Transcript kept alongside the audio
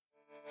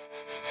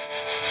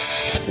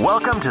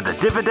Welcome to the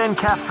Dividend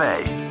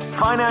Cafe,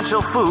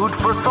 financial food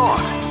for thought.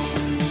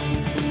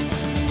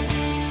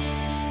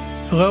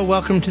 Hello,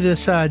 welcome to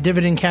this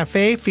Dividend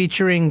Cafe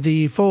featuring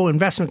the full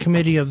investment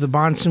committee of the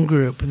Bahnsen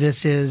Group.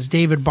 This is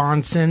David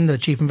Bahnsen, the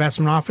Chief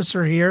Investment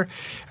Officer here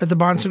at the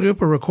Bahnsen Group.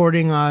 We're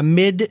recording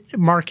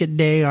mid-market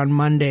day on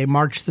Monday,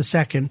 March the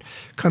 2nd,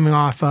 coming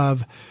off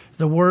of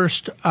the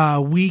worst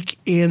week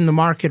in the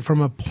market from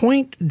a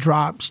point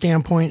drop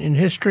standpoint in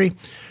history.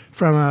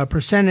 From a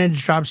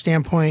percentage drop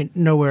standpoint,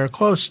 nowhere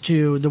close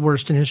to the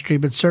worst in history,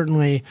 but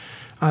certainly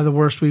the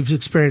worst we've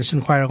experienced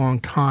in quite a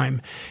long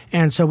time.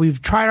 And so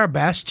we've tried our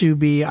best to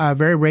be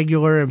very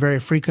regular and very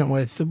frequent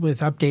with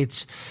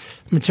updates,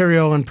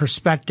 material, and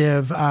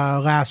perspective.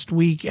 Last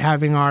week,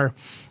 having our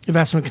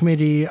investment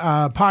committee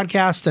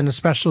podcast and a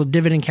special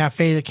Dividend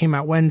Cafe that came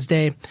out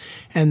Wednesday,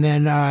 and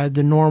then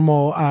the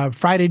normal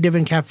Friday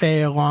Dividend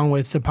Cafe, along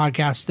with the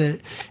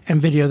podcast and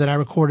video that I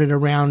recorded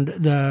around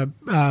the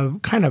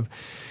kind of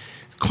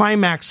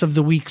climax of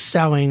the week's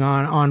selling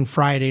on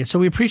Friday. So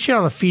we appreciate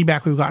all the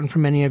feedback we've gotten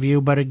from many of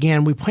you. But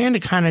again, we plan to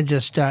kind of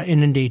just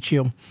inundate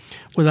you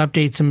with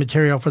updates and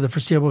material for the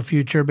foreseeable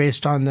future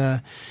based on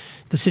the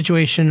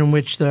situation in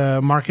which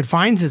the market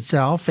finds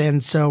itself.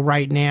 And so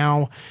right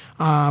now,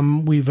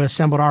 we've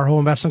assembled our whole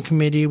investment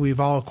committee.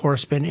 We've all, of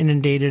course, been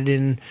inundated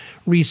in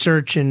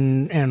research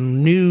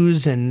and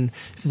news and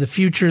the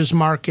futures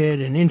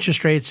market and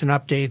interest rates and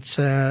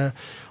updates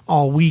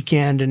all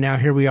weekend. And now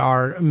here we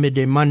are,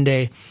 midday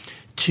Monday,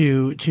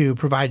 to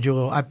provide you a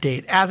little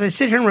update. As I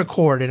sit here and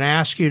record, and I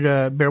ask you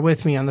to bear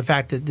with me on the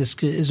fact that this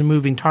is a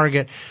moving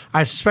target,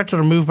 I suspect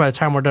it'll move by the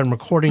time we're done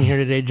recording here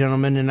today,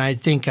 gentlemen, and I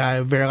think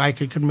very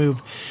likely could move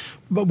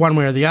one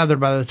way or the other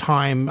by the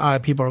time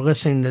people are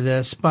listening to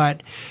this.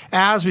 But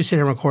as we sit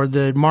here and record,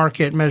 the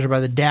market measured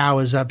by the Dow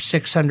is up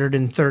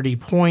 630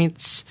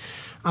 points.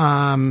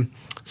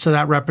 So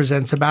that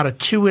represents about a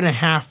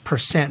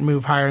 2.5%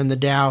 move higher in the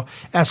Dow.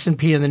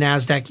 S&P and the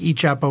NASDAQ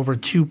each up over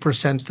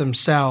 2%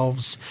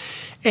 themselves.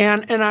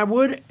 And I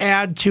would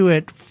add to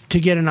it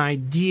to get an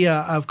idea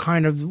of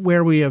kind of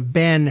where we have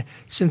been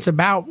since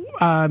about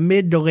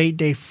mid to late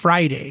day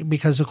Friday,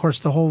 because, of course,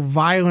 the whole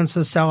violence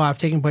of the sell-off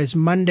taking place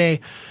Monday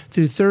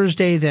through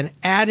Thursday, then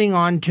adding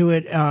on to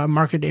it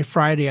market day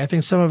Friday. I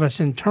think some of us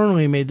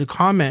internally made the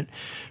comment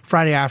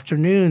Friday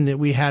afternoon that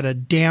we had a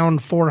down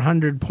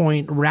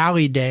 400-point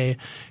rally day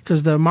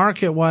because the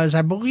market was,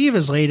 I believe,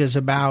 as late as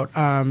about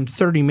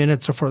 30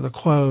 minutes before the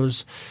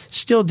close,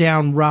 still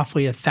down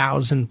roughly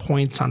 1,000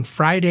 points on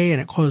Friday, and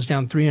it closed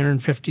down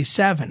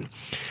 357.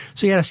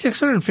 So you had a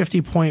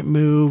 650-point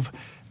move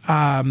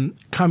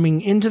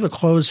coming into the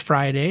close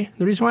Friday.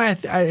 The reason why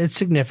it's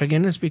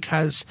significant is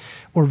because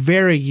we're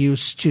very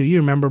used to, you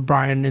remember,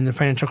 Brian, in the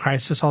financial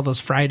crisis, all those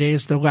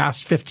Fridays, the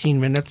last 15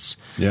 minutes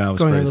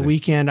going into the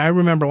weekend. I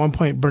remember at one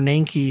point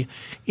Bernanke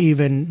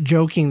even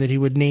joking that he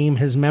would name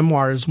his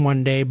memoirs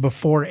one day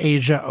before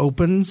Asia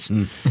opens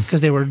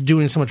because they were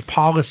doing so much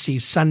policy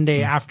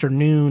Sunday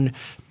afternoon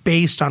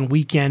based on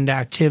weekend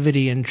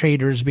activity and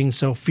traders being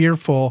so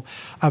fearful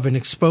of an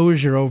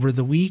exposure over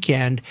the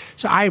weekend.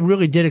 So I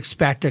really did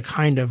expect a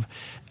kind of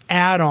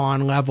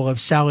add-on level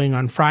of selling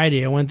on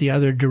Friday. I went the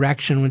other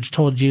direction, which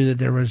told you that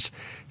there was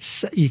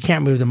you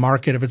can't move the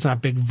market if it's not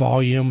big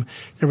volume.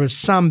 There was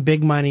some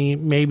big money,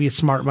 maybe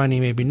smart money,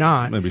 maybe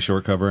not. Maybe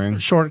short covering.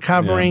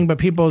 Yeah. But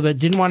people that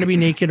didn't want to be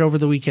naked over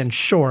the weekend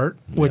short,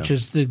 which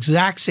is the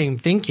exact same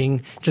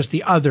thinking, just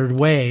the other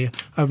way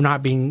of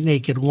not being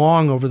naked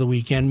long over the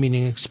weekend,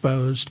 meaning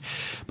exposed.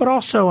 But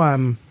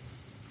also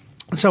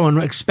someone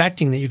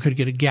expecting that you could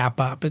get a gap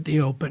up at the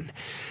open.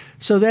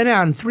 So then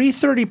on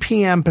 3:30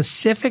 p.m.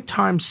 Pacific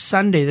time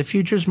Sunday, the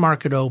futures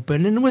market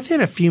opened, and within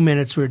a few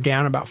minutes we were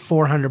down about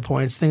 400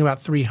 points, I think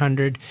about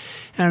 300.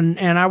 And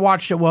I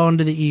watched it well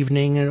into the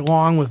evening, and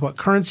along with what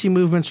currency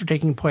movements were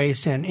taking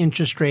place and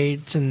interest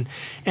rates. And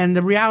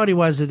the reality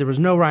was that there was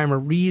no rhyme or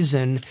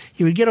reason.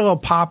 You would get a little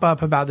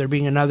pop-up about there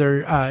being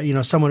another,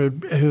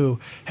 someone who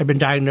had been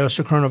diagnosed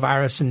with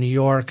coronavirus in New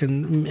York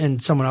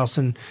and someone else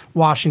in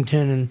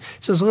Washington. And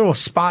so there's little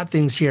spot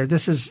things here.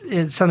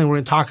 It's something we're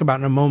going to talk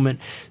about in a moment,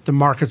 the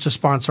market's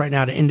response right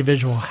now to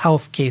individual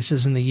health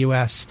cases in the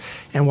U.S.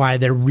 and why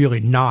they're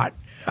really not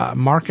a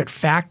market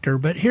factor.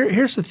 But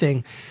here's the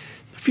thing.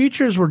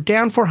 Futures were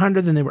down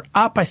 400, then they were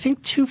up, I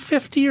think,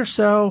 250 or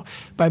so.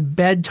 By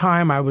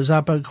bedtime, I was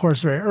up, of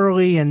course, very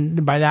early,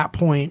 and by that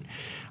point,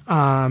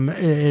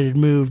 it had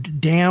moved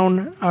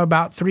down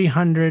about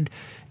 300,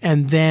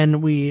 and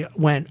then we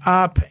went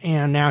up,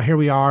 and now here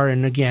we are.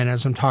 And again,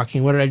 as I'm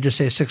talking, what did I just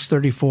say?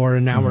 634,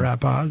 and now we're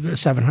up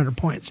 700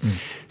 points.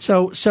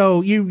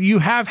 So you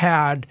have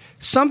had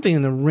something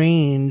in the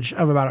range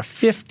of about a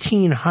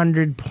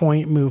 1,500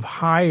 point move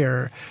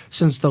higher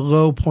since the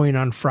low point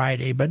on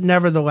Friday. But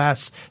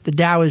nevertheless, the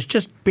Dow is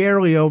just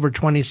barely over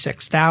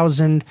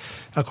 26,000.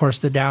 Of course,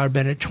 the Dow had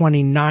been at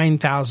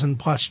 29,000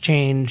 plus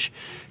change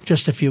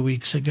just a few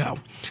weeks ago.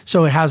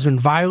 So it has been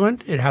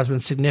violent. It has been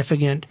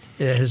significant.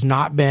 It has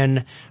not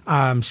been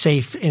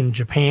safe in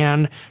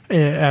Japan.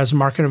 As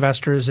market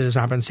investors, it has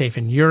not been safe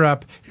in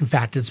Europe. In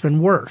fact, it's been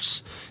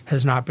worse. It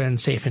has not been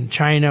safe in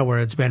China, where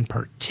it's been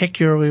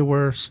particularly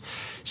worse.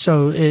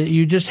 So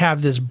you just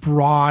have this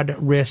broad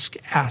risk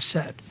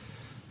asset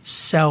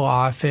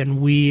sell-off,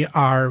 and we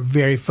are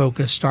very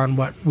focused on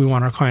what we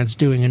want our clients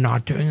doing and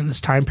not doing in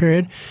this time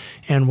period,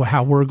 and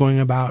how we're going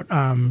about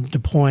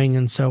deploying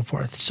and so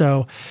forth.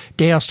 So,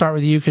 Dave, I'll start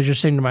with you because you're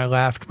sitting to my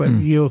left, but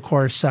you, of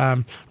course,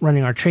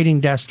 running our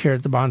trading desk here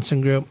at the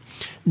Bahnsen Group,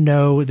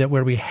 know that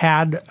where we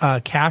had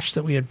cash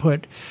that we had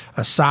put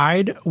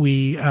aside,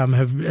 we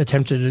have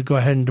attempted to go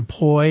ahead and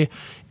deploy.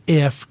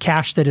 If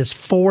cash that is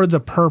for the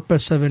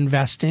purpose of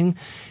investing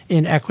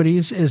in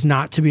equities is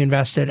not to be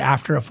invested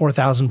after a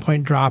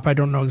 4,000-point drop, I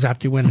don't know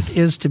exactly when it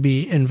is to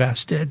be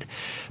invested.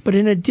 But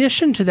in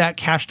addition to that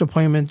cash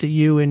deployment that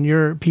you and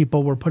your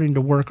people were putting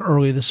to work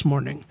early this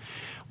morning,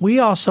 we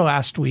also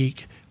last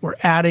week were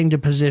adding to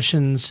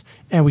positions,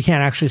 and we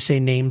can't actually say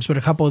names, but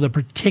a couple of the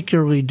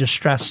particularly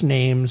distressed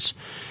names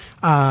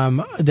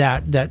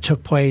that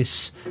took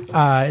place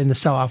in the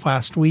sell-off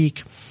last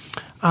week.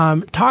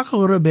 Talk a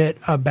little bit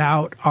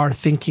about our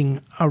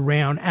thinking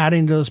around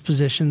adding those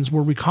positions.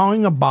 Were we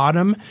calling a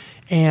bottom?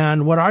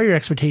 And what are your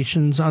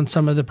expectations on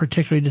some of the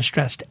particularly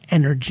distressed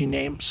energy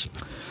names?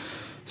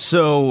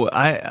 So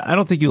I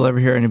don't think you'll ever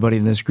hear anybody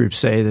in this group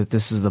say that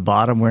this is the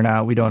bottom.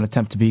 We don't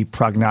attempt to be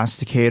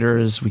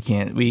prognosticators.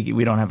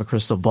 We don't have a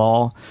crystal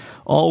ball.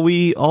 All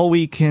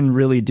we can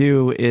really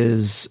do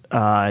is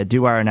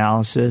do our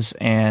analysis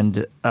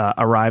and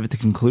arrive at the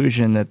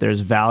conclusion that there's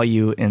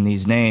value in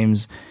these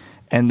names,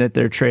 and that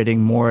they're trading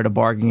more at a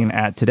bargain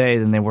at today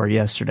than they were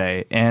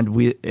yesterday.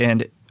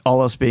 And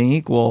all else being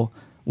equal,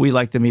 we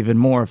like them even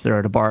more if they're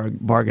at a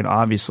bargain,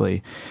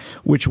 obviously,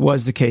 which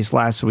was the case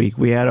last week.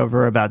 We had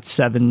over about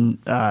seven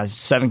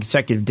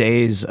consecutive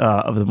days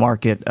of the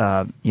market,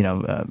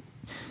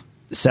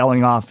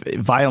 selling off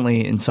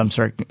violently in some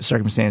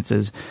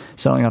circumstances,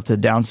 selling off to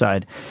the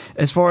downside.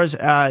 As far as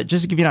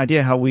just to give you an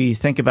idea how we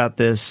think about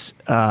this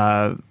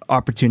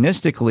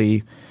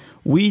opportunistically,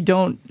 we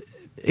don't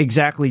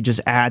exactly just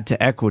add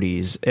to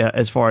equities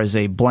as far as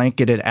a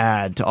blanketed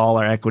add to all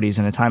our equities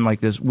in a time like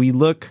this. We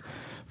look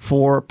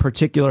for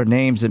particular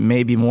names that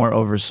may be more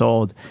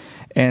oversold.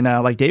 And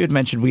like David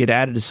mentioned, we had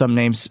added to some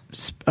names,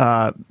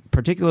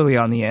 particularly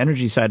on the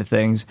energy side of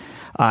things.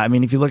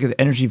 If you look at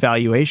the energy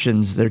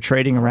valuations, they're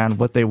trading around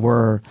what they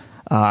were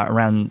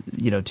around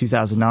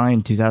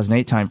 2009,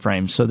 2008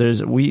 timeframe. So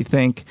we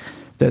think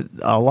that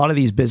a lot of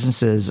these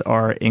businesses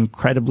are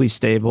incredibly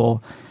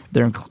stable.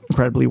 They're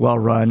incredibly well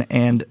run,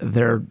 and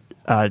they're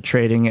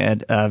trading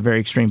at very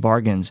extreme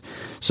bargains.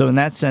 So in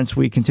that sense,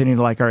 we continue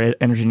to like our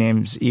energy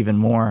names even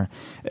more.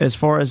 As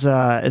far as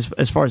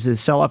the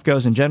sell-off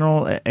goes in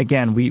general,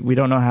 again, we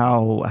don't know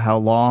how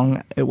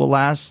long it will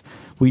last.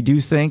 We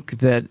do think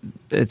that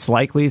it's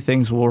likely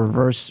things will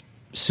reverse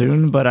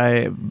soon, but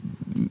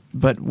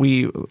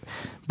we're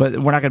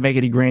not going to make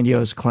any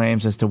grandiose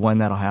claims as to when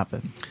that'll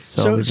happen.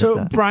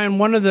 So Brian,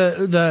 one of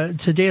the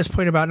today's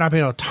point about not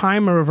being able to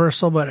time a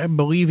reversal, but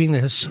believing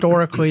that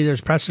historically there's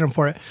precedent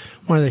for it,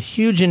 one of the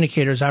huge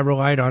indicators I've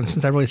relied on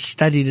since I really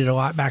studied it a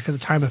lot back at the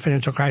time of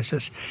financial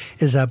crisis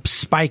is a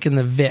spike in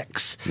the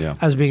VIX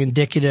as being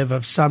indicative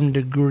of some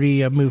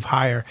degree of move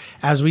higher.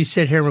 As we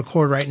sit here and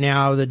record right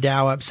now, the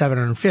Dow up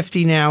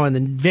 750 now, and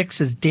the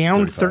VIX is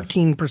down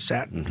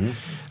 13%,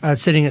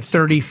 sitting at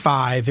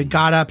 35. It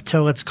got up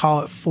to, let's call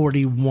it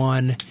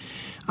 41.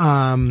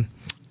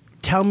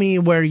 Tell me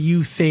where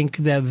you think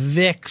the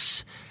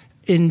VIX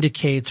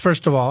indicates,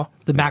 first of all,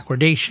 the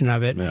backwardation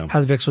of it, how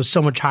the VIX was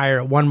so much higher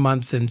at 1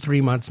 month and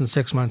 3 months and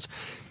 6 months.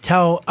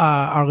 Tell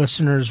our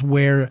listeners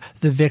where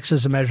the VIX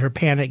as a measure of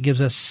panic gives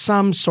us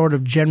some sort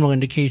of general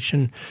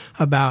indication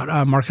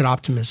about market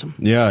optimism.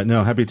 Yeah,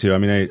 no, happy to.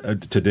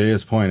 To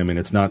Daya's point,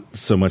 it's not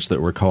so much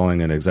that we're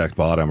calling an exact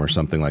bottom or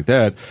something like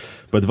that,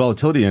 but the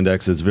volatility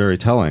index is very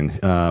telling.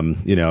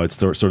 It's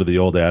sort of the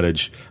old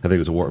adage, I think it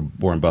was a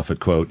Warren Buffett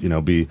quote,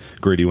 be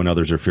greedy when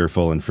others are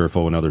fearful and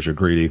fearful when others are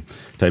greedy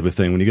type of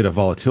thing. When you get a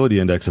volatility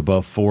index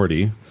above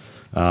 40,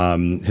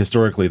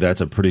 historically,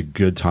 that's a pretty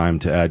good time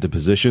to add to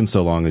positions,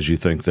 so long as you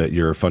think that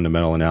your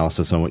fundamental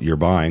analysis on what you're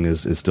buying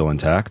is still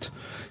intact.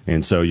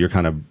 And so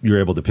you're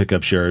able to pick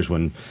up shares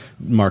when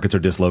markets are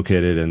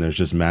dislocated and there's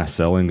just mass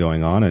selling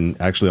going on. And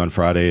actually on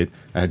Friday,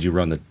 I had you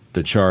run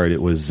the chart.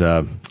 It was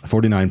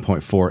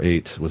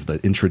 49.48 was the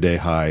intraday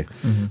high,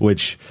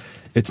 which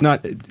it's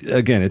not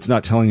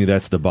telling you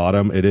that's the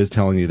bottom. It is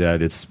telling you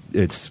that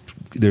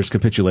there's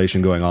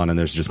capitulation going on and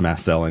there's just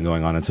mass selling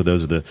going on. And so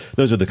those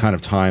are the kind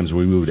of times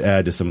where we would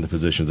add to some of the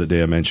positions that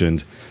Daya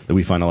mentioned that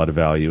we find a lot of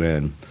value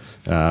in.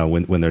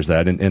 When there's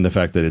that, and the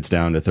fact that it's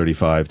down to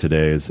 35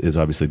 today is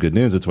obviously good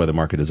news. It's why the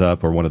market is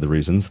up, or one of the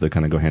reasons. They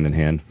kind of go hand in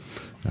hand.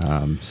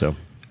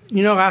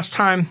 Last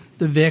time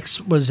the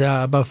VIX was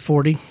above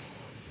 40,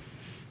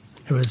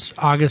 it was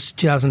August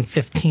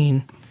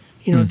 2015.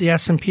 What the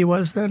S&P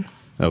was then?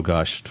 Oh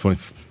gosh,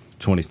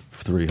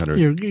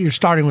 2,300. You're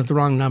starting with the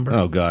wrong number.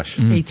 Oh gosh,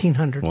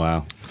 1,800.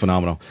 Wow,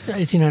 phenomenal.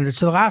 1,800.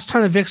 So the last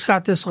time the VIX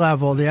got this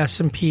level, the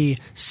S&P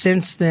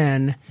since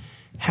then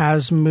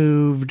has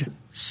moved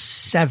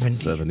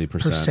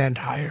 70%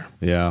 higher.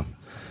 Yeah,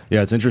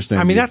 it's interesting.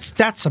 I mean,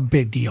 that's a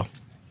big deal.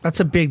 That's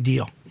a big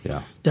deal.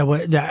 Yeah.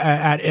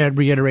 At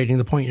reiterating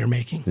the point you're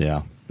making.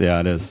 Yeah,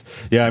 it is.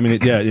 Yeah, I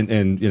mean,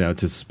 and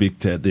to speak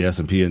to the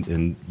S&P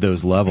in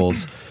those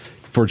levels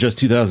for just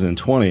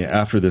 2020,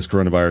 after this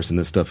coronavirus and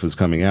this stuff was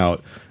coming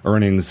out,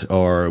 earnings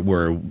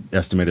were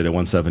estimated at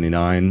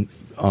 179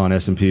 on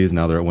S&Ps.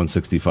 Now they're at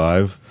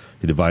 165.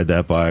 You divide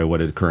that by what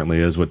it currently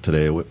is. What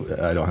today?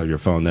 I don't have your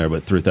phone there,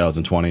 but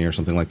 3,020 or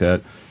something like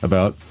that.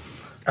 About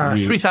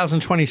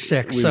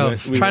 3,026. So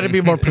try to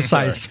be more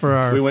precise for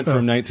our. We went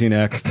from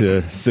 19x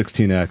to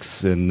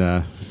 16x in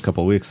a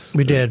couple of weeks.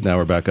 We did. Now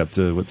we're back up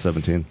to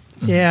 17.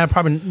 Yeah,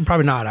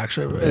 probably not,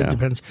 actually. It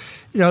depends.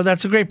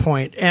 That's a great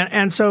point.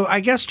 And so I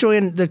guess,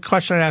 Julian, the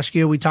question I'd ask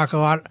you, we talk a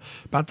lot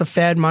about the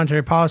Fed,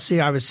 monetary policy.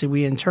 Obviously,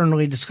 we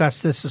internally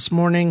discussed this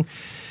morning.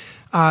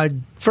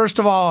 First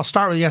of all, I'll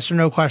start with a yes or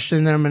no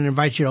question, then I'm going to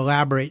invite you to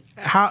elaborate.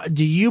 How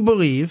do you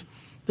believe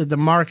that the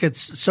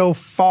market's so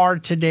far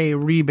today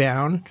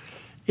rebound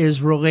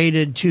is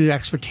related to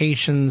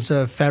expectations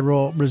of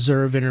Federal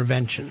Reserve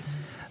intervention?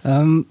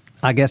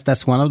 I guess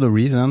that's one of the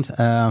reasons.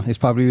 It's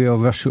probably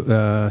overshoot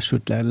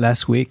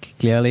last week.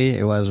 Clearly,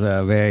 it was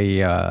a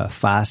very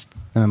fast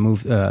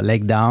move,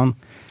 leg down.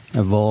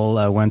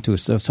 Vol went to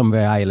some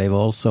very high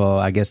levels. So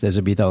I guess there's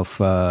a bit of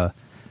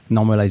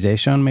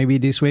normalization maybe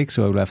this week.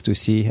 So we'll have to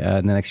see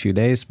in the next few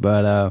days.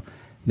 But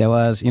there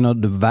was, the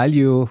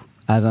value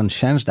hasn't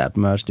changed that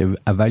much, the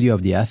value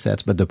of the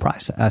assets, but the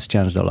price has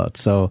changed a lot.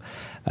 So,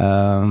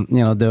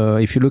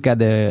 if you look at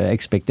the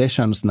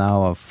expectations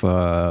now of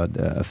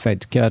the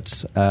Fed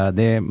cuts,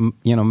 they're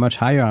much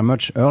higher and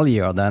much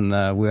earlier than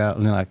we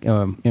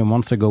were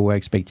months ago. We're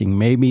expecting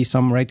maybe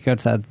some rate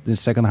cuts at the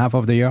second half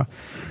of the year.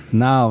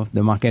 Now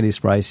the market is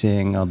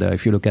pricing,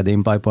 if you look at the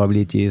implied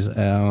probabilities, we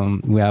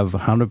have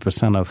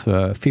 100%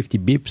 of 50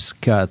 bips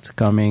cut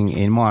coming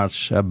in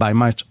March. By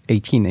March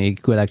 18,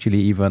 it could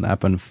actually even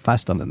happen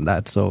faster than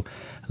that. So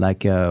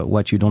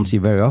what you don't see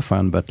very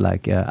often, but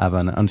have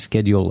an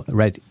unscheduled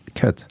rate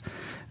cut.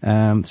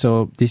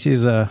 So this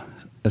is a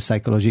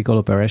psychological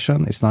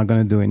operation. It's not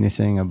going to do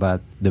anything about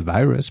the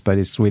virus, but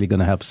it's really going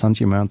to help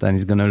sentiment, and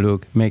it's going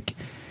to make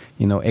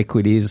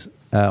equities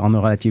on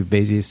a relative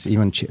basis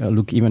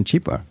look even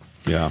cheaper.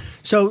 Yeah.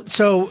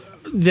 So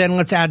then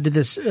let's add to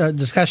this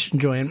discussion,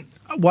 Julian.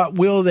 What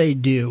will they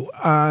do?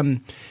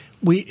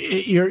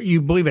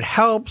 You believe it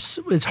helps.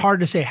 It's hard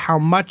to say how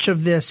much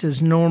of this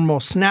is normal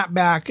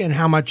snapback and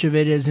how much of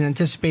it is in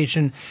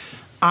anticipation.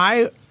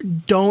 I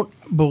don't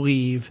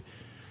believe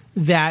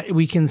that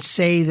we can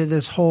say that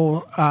this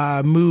whole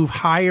move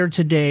higher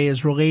today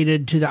is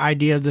related to the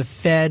idea of the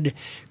Fed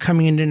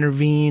coming in to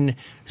intervene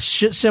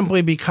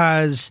simply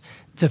because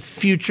the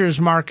futures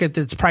market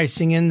that's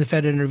pricing in the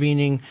Fed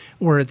intervening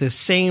were at the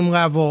same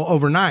level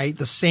overnight,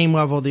 the same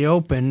level of the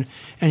open,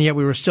 and yet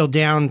we were still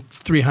down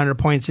 300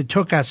 points. It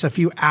took us a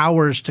few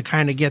hours to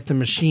kind of get the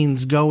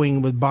machines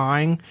going with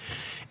buying.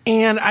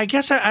 And I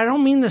guess I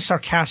don't mean this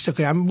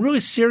sarcastically. I'm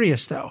really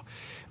serious, though.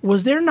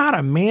 Was there not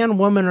a man,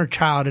 woman, or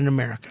child in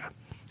America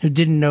who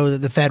didn't know that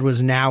the Fed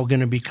was now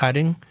going to be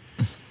cutting?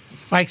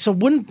 So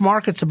wouldn't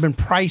markets have been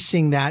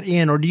pricing that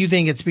in, or do you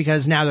think it's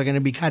because now they're going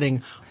to be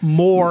cutting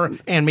more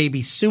and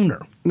maybe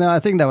sooner? No,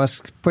 I think that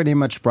was pretty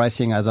much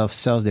pricing as of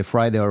Thursday,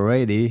 Friday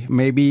already.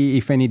 Maybe,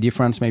 if any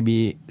difference,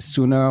 maybe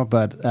sooner.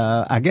 But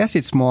I guess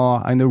it's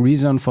more, and the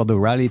reason for the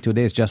rally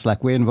today is just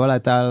we're in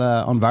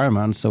volatile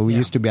environment. So we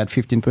used to be at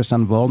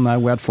 15% vol, now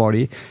we're at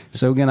 40.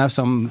 So we're going to have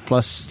some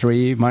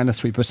 +3,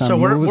 -3%. So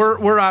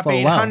we're up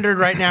 800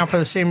 right now for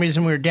the same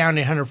reason we were down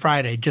 800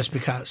 Friday, just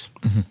because.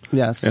 Mm-hmm.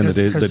 Yes. And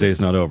the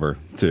day's not over,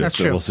 too. That's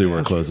so true. we'll see where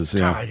it closes.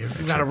 God,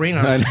 you've got a rain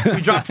on it.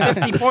 We dropped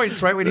 50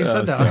 points right when you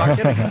said that. I'm not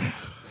kidding.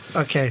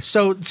 Okay,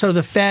 so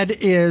the Fed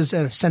is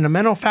a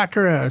sentimental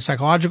factor, a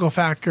psychological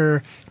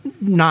factor,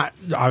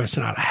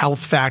 obviously not a health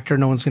factor.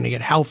 No one's going to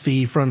get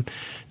healthy from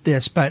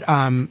this, but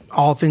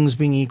all things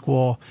being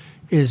equal,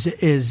 is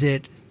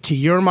it, to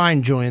your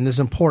mind, Julian, this is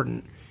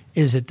important,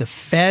 is it the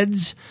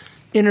Fed's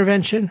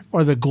intervention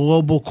or the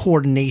global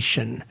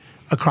coordination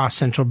across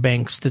central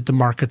banks that the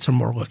markets are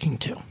more looking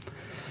to?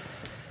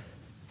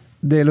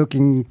 They're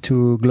looking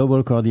to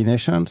global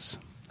coordinations.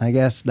 I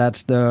guess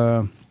that's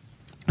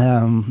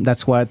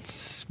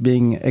what's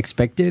being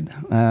expected.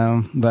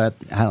 But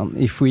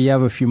if we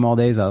have a few more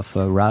days of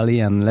rally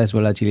and less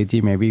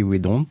volatility, maybe we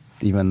don't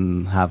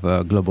even have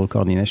a global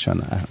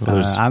coordination.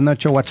 I'm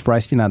not sure what's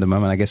priced in at the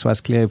moment. I guess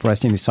what's clearly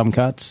priced in is some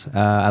cuts.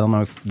 I don't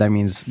know if that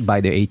means by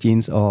the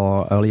 18th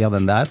or earlier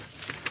than that.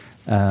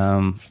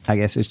 I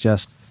guess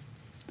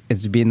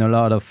it's been a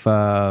lot of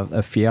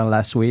fear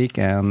last week,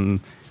 and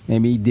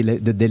maybe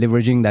the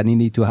deleveraging that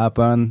needed to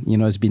happen,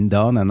 has been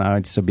done, and now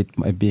it's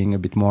being a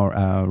bit more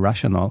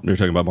rational. You're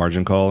talking about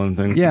margin call and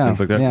things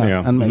like that?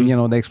 Yeah. And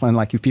they explain,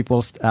 like, if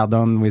people are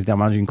done with their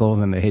margin calls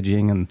and the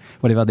hedging and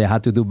whatever they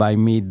had to do by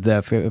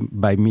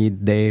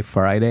midday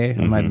Friday,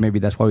 and maybe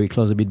that's why we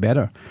close a bit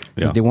better.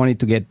 Because they wanted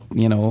to get,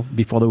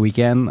 before the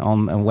weekend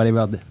on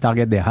whatever the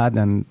target they had,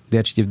 and they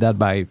achieved that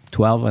by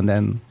 12, and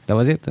then that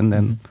was it. And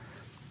then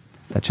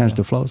that changed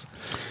the flows.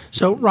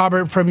 So,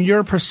 Robert, from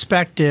your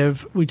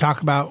perspective, we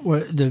talk about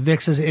what the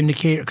VIX is an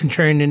indicator,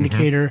 contrarian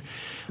indicator.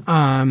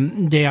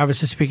 They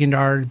obviously speaking to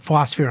our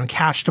philosophy around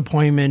cash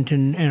deployment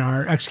and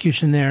our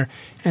execution there,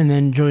 and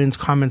then Julian's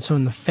comments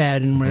on the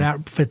Fed and where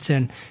that fits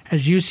in.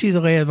 As you see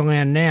the lay of the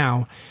land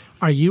now,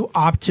 are you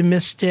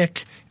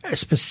optimistic,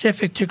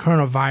 specific to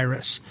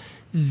coronavirus,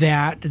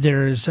 that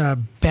there's a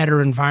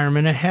better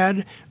environment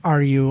ahead? Are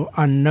you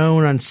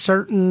unknown,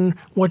 uncertain?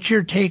 What's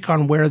your take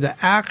on where the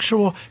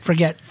actual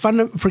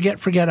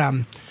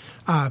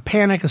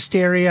panic,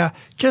 hysteria,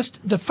 just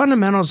the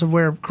fundamentals of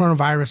where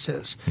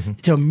coronavirus is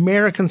to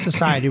American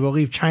society? We'll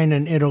leave China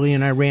and Italy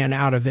and Iran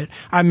out of it.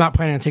 I'm not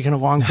planning on taking a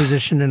long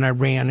position in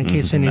Iran, in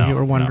case any of you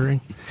are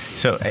wondering. No.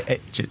 So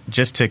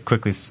just to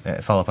quickly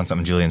follow up on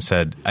something Julian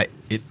said,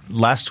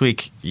 last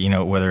week,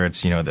 whether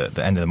it's, the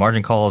end of the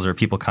margin calls or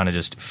people kind of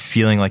just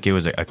feeling like it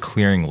was a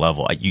clearing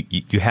level,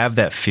 you have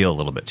that feel a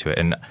little bit to it.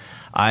 And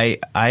I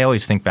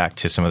always think back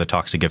to some of the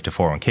talks I give to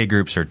 401k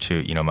groups or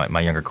to,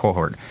 my younger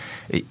cohort.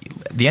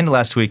 The end of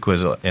last week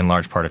was in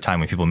large part a time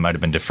when people might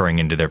have been deferring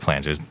into their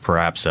plans. It was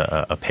perhaps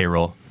a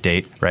payroll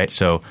date, right?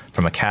 So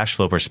from a cash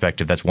flow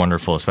perspective, that's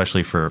wonderful,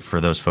 especially for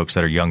those folks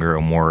that are younger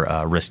or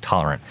more risk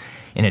tolerant.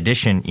 In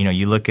addition,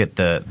 you look at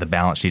the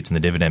balance sheets and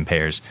the dividend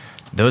payers.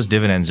 Those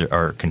dividends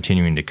are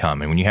continuing to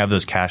come, and when you have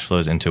those cash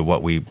flows into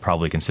what we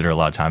probably consider a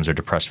lot of times are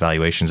depressed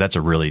valuations, that's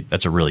a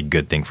really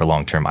good thing for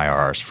long-term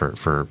IRRs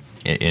for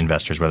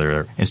investors, whether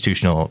they're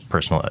institutional,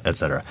 personal, et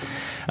cetera.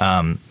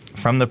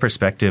 From the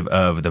perspective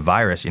of the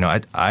virus,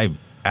 I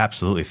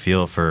absolutely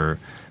feel for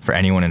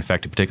anyone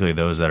infected, particularly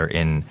those that are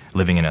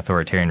living in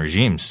authoritarian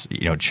regimes,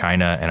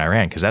 China and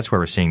Iran, because that's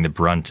where we're seeing the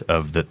brunt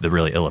of the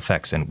really ill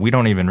effects, and we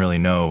don't even really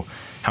know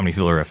how many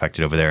people are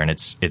affected over there, and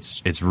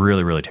it's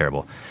really, really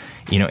terrible.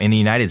 In the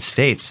United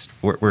States,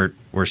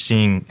 we're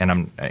seeing, and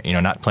I'm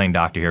not playing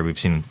doctor here. We've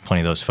seen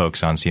plenty of those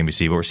folks on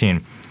CNBC, but we're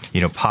seeing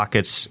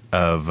pockets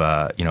of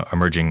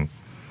emerging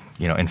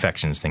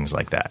infections, things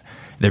like that.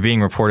 They're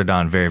being reported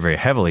on very, very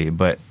heavily,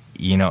 but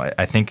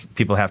I think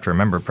people have to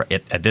remember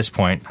at this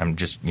point, I'm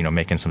just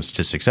making some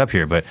statistics up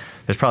here, but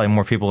there's probably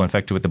more people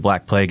infected with the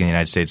Black Plague in the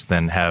United States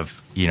than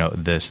have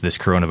this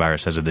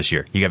coronavirus as of this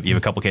year. You have a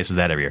couple cases of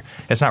that every year.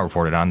 It's not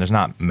reported on. There's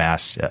not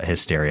mass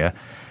hysteria.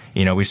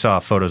 We saw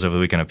photos over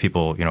the weekend of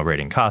people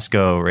raiding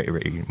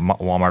Costco,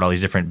 Walmart, all these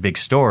different big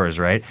stores,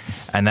 right?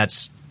 And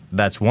that's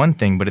one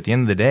thing. But at the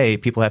end of the day,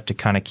 people have to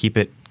kind of keep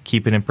it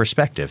in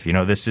perspective.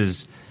 This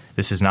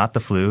is not the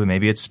flu.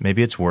 Maybe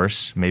it's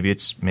worse. Maybe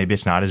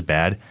it's not as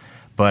bad.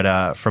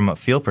 But from a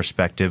field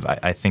perspective,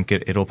 I think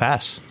it'll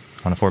pass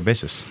on a forward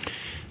basis.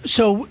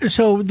 So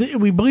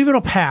we believe it'll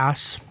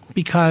pass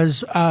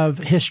because of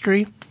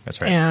history.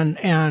 That's right.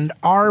 And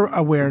our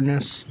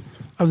awareness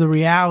of the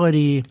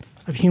reality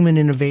of human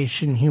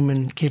innovation,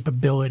 human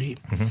capability.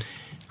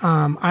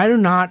 I'm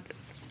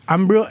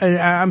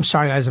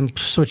sorry, guys. I'm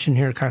switching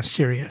here, kind of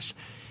serious.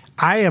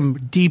 I am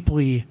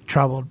deeply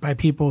troubled by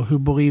people who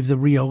believe the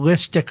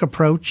realistic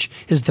approach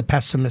is the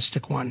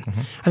pessimistic one.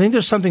 I think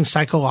there's something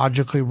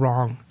psychologically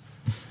wrong.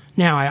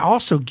 Now, I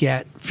also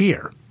get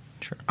fear.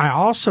 Sure. I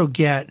also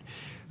get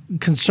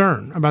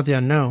concern about the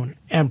unknown,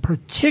 and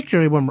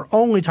particularly when we're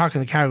only talking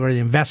the category of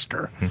the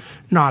investor,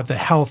 not the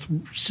health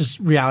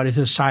reality of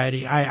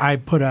society. I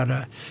put out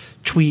a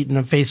tweet and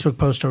a Facebook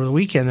post over the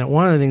weekend that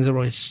one of the things that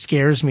really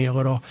scares me a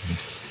little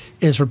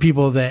is for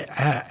people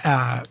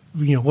that,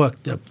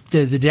 look,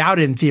 the Dow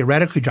didn't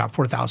theoretically drop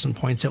 4,000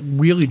 points. It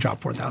really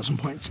dropped 4,000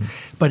 points.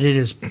 But it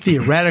is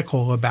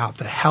theoretical about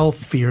the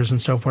health fears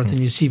and so forth. And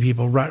you see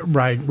people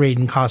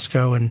raiding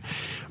Costco and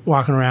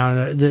walking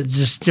around,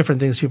 just different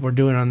things people are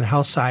doing on the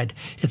health side.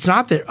 It's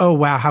not that, oh,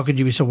 wow, how could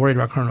you be so worried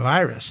about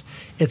coronavirus?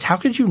 It's how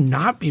could you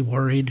not be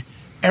worried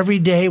every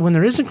day when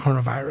there isn't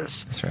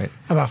coronavirus? That's right.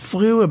 About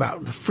flu,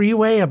 about the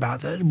freeway,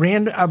 about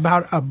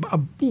about a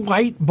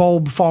light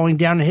bulb falling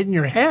down and hitting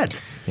your head.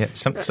 Yeah,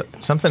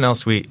 something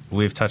else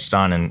we've touched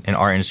on in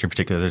our industry in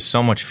particular. There's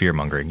so much fear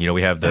mongering.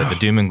 We have the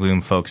doom and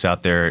gloom folks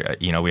out there.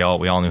 We all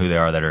know who they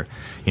are that are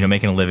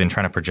making a living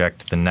trying to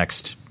project the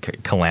next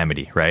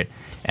calamity, right?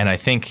 And I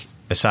think,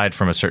 aside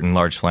from a certain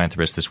large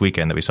philanthropist this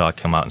weekend that we saw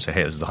come out and say,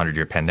 hey, this is a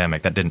 100-year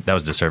pandemic, that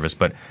was a disservice.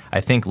 But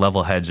I think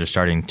level heads are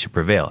starting to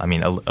prevail. I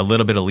mean, a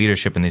little bit of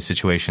leadership in these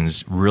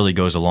situations really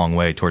goes a long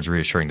way towards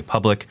reassuring the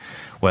public,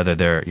 whether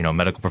they're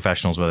medical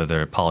professionals, whether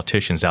they're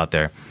politicians out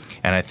there.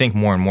 And I think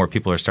more and more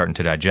people are starting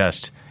to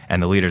digest,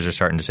 and the leaders are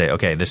starting to say,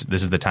 okay, this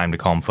is the time to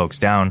calm folks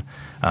down,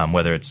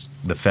 whether it's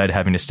the Fed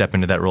having to step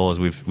into that role as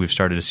we've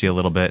started to see a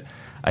little bit.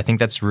 I think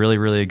that's really,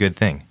 really a good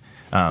thing.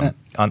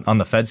 On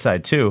the Fed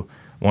side, too,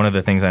 one of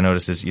the things I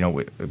noticed is,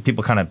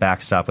 people kind of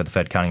backstop with the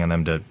Fed counting on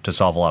them to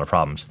solve a lot of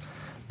problems.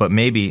 But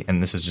maybe,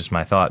 and this is just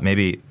my thought,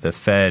 maybe the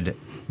Fed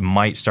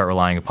might start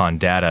relying upon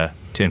data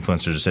to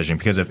influence their decision.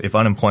 Because if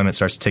unemployment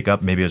starts to tick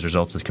up, maybe as a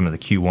result of the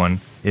Q1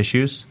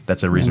 issues,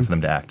 that's a reason for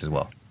them to act as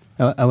well.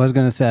 I was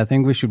going to say, I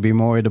think we should be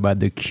more worried about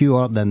the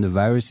cure than the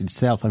virus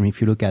itself. I mean,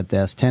 if you look at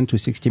there's 10 to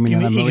 60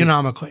 million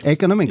economically.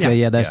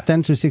 Economically, there's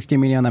 10 to 60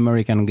 million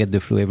Americans who get the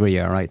flu every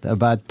year, right?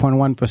 About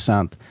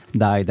 0.1%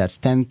 die. That's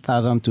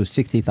 10,000 to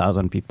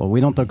 60,000 people.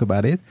 We don't talk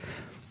about it.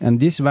 And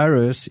this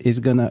virus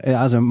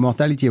has a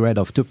mortality rate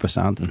of 2%.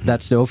 Mm-hmm.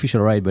 That's the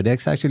official rate, but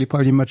it's actually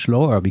probably much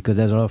lower because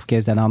there's a lot of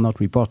cases that are not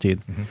reported.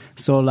 Mm-hmm.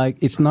 So,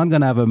 it's not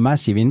going to have a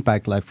massive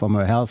impact, from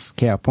a health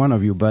care point of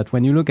view. But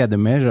when you look at the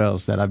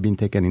measures that have been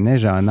taken in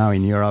Asia and now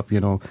in Europe,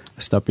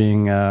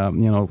 stopping,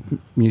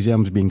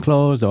 museums being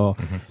closed or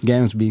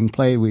games being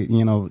played with,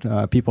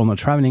 people not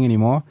traveling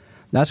anymore,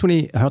 that's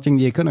really hurting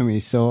the economy.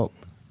 So,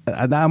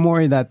 I'm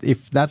worried that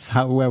if that's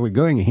where we're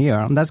going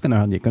here, that's going to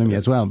hurt the economy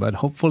as well. But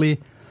hopefully,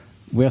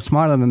 we're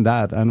smarter than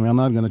that, and we're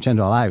not going to change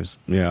our lives.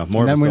 Yeah,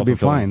 more and of then a we'll be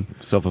fine.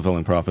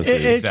 Self-fulfilling prophecy.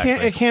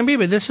 It can be,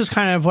 but this is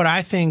kind of what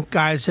I think,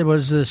 guys, it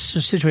was the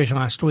situation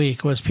last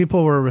week, was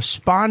people were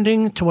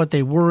responding to what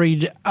they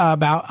worried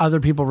about other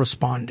people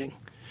responding.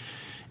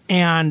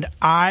 And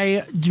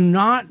I do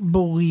not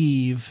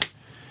believe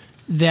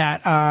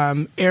that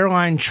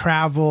airline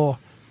travel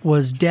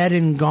was dead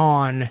and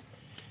gone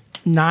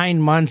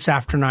 9 months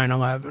after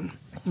 9/11.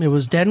 It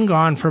was dead and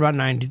gone for about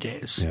 90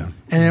 days. Yeah.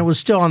 And it was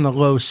still on the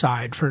low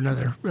side for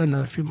another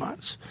few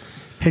months.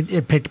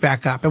 It picked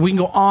back up. And we can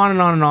go on and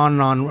on and on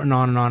and on and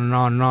on and on and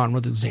on and on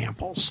with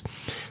examples.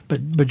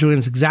 But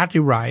Julian's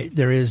exactly right.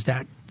 There is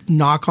that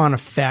knock-on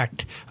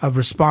effect of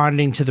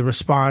responding to the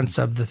response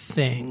of the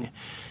thing.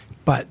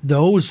 But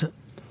those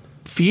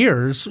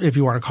fears, if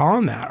you want to call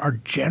them that, are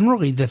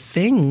generally the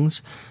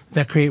things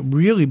that create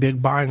really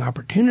big buying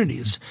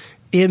opportunities.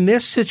 In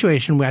this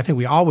situation, I think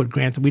we all would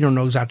grant that we don't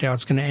know exactly how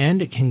it's going to end.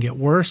 It can get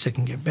worse. It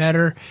can get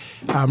better.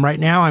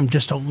 Right now, I'm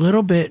just a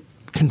little bit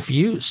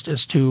confused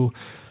as to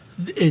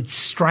it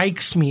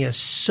strikes me as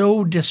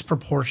so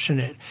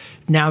disproportionate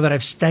now that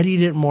I've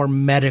studied it more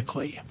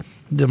medically,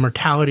 the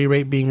mortality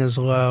rate being as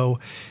low,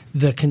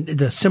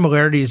 the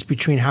similarities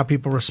between how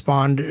people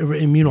respond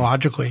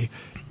immunologically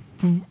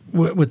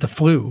with the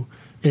flu.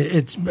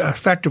 It's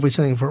effectively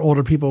something for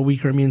older people,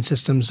 weaker immune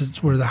systems.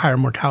 It's where the higher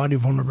mortality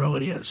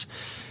vulnerability is.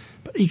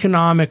 But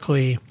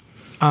economically,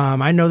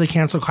 I know they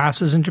canceled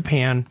classes in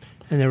Japan,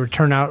 and their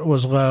turnout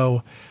was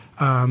low.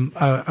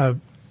 A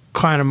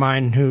client of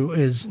mine who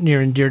is near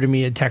and dear to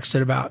me had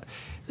texted about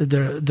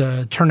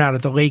the turnout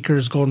at the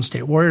Lakers Golden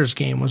State Warriors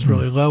game was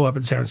really low up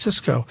in San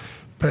Francisco.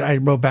 But I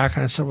wrote back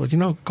and I said, well,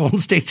 Golden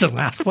State's in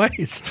last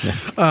place. Yeah.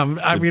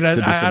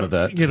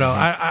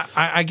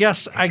 I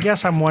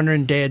guess I'm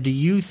wondering, Dea, do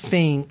you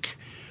think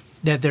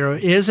that there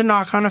is a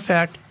knock-on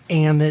effect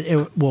and that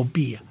it will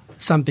be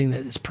something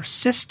that is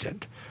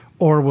persistent,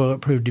 or will it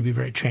prove to be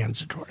very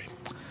transitory?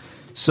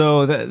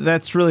 So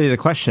that's really the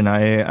question.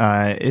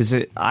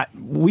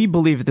 We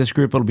believe that this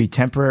group will be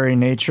temporary in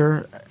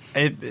nature,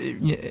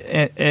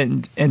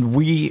 and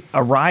we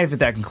arrive at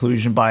that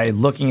conclusion by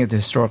looking at the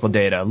historical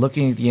data,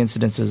 looking at the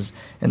incidences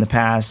in the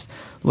past,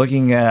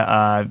 looking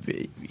at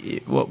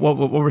what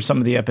were some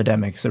of the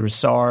epidemics. There was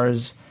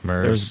SARS,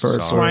 MERS,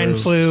 swine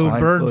flu,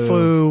 bird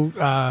flu,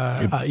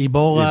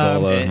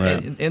 Ebola,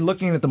 right. And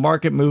looking at the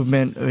market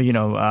movement,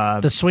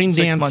 the swing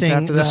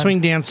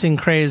dancing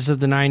craze of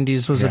the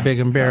 '90s was a big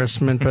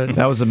embarrassment. But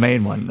that was the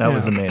main one. That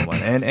was the main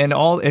one. And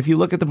if you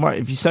look at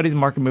if you study the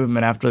market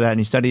movement after that, and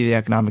you study the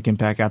economic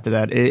impact after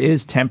that, it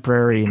is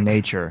temporary in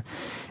nature.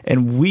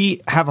 And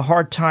we have a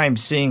hard time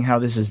seeing how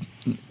this is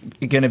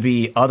going to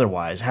be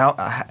otherwise.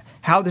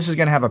 How this is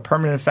going to have a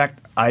permanent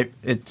effect,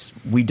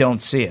 we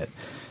don't see it.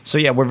 So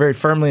we're very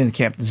firmly in the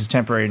camp. This is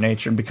temporary in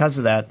nature, and because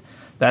of that,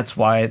 that's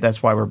why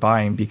we're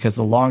buying, because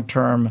the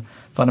long-term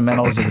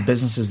fundamentals of the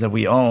businesses that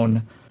we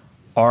own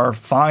are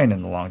fine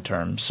in the long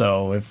term.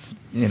 So if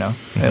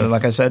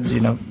like I said,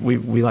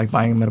 we like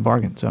buying them at a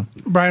bargain. So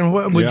Brian,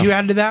 would you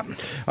add to that?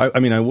 I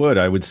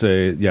would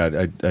say,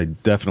 I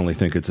definitely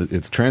think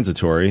it's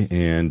transitory,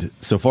 and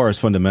so far as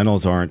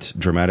fundamentals aren't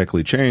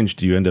dramatically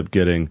changed, you end up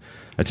getting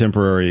a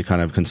temporary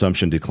kind of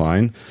consumption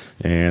decline,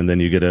 and then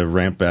you get a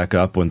ramp back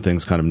up when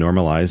things kind of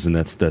normalize, and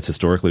that's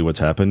historically what's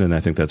happened, and I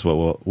think that's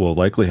what will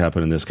likely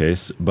happen in this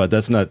case. But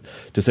that's not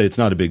to say it's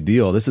not a big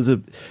deal. This is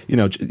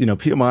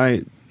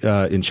PMI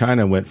in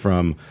China went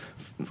from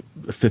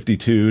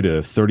 52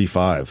 to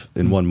 35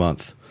 in 1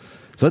 month.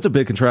 So that's a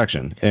big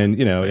contraction, and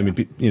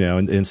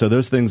and so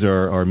those things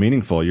are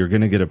meaningful. You're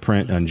going to get a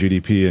print on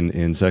GDP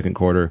in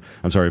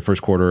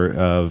first quarter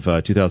of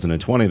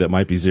 2020 that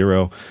might be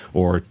 0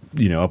 or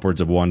upwards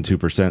of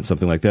 1-2%,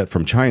 something like that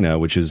from China,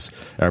 which is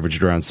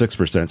averaged around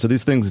 6%. So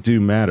these things do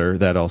matter.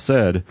 That all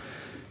said,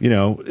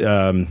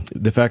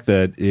 the fact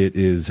that it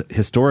is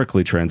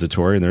historically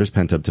transitory and there's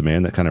pent-up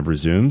demand that kind of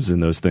resumes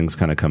and those things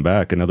kind of come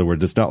back. In other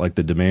words, it's not like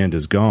the demand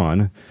is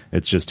gone.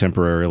 It's just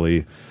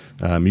temporarily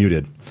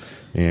muted.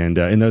 And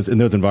in those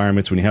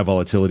environments, when you have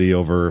volatility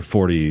over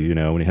 40,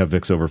 when you have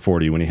VIX over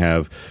 40, when you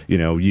have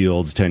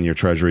yields 10-year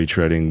Treasury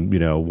trading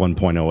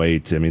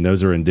 1.08, I mean,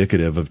 those are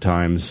indicative of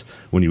times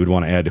when you would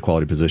want to add to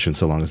quality positions,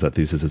 so long as that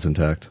thesis is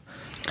intact.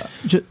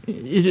 Just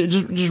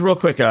real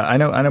quick, I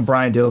know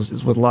Brian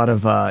deals with a lot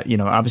of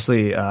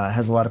obviously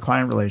has a lot of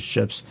client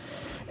relationships.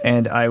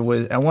 And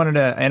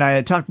I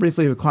had talked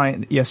briefly with a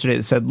client yesterday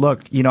that said,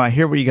 look, I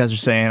hear what you guys are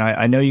saying.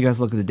 I know you guys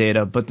look at the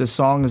data, but the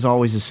song is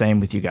always the same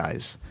with you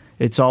guys.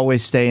 It's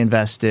always stay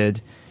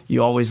invested.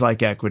 You always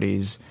like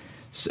equities.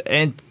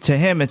 And to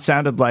him, it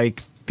sounded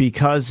like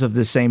because of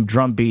the same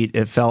drumbeat,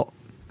 it fell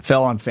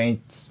on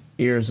faint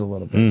ears a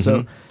little bit.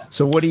 Mm-hmm.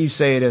 So what do you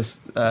say to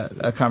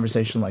a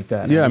conversation like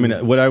that? Yeah, I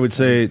mean, what I would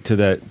say to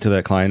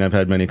that client, I've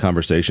had many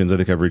conversations. I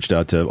think I've reached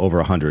out to over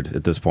 100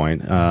 at this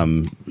point.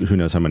 Who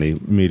knows how many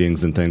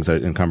meetings and things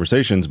and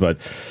conversations, but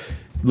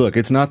look,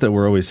 it's not that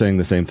we're always saying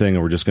the same thing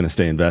and we're just going to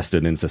stay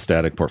invested and it's a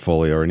static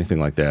portfolio or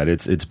anything like that.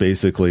 It's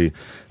basically,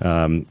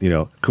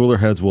 cooler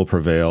heads will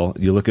prevail.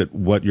 You look at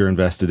what you're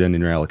invested in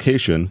your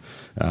allocation.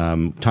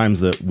 Times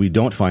that we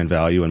don't find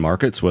value in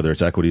markets, whether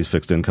it's equities,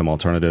 fixed income,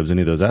 alternatives,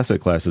 any of those asset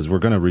classes, we're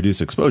going to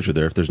reduce exposure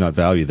there if there's not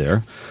value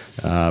there.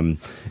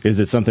 Is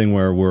it something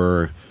where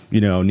we're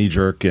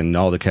knee-jerk and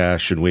all the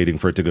cash and waiting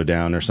for it to go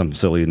down or some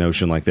silly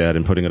notion like that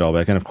and putting it all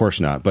back in? Of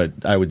course not. But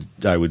I would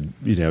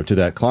to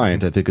that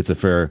client, I think it's a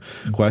fair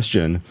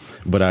question,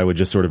 but I would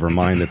just sort of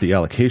remind that the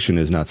allocation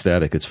is not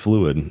static, it's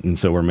fluid. And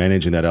so we're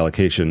managing that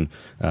allocation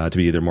to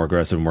be either more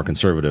aggressive or more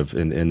conservative.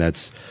 And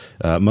that's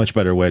a much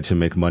better way to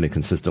make money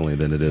consistently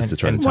than it is to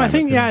try to time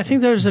I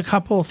think there's a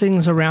couple of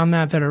things around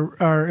that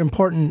are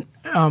important.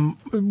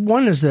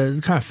 One is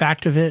the kind of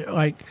fact of it,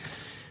 like,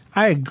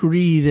 I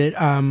agree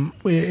that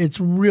it's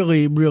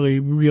really,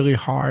 really, really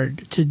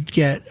hard to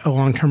get a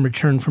long-term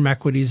return from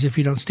equities if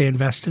you don't stay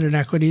invested in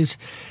equities.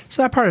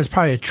 So that part is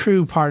probably a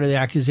true part of the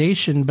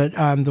accusation, but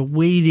the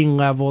weighting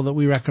level that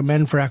we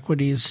recommend for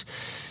equities,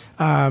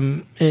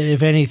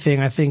 if anything,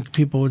 I think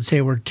people would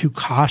say we're too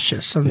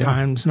cautious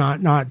sometimes,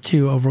 not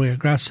too overly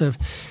aggressive.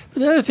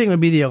 But the other thing would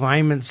be the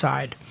alignment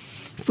side.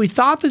 If we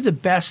thought that the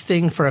best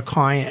thing for a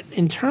client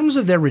in terms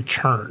of their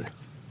return,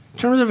 in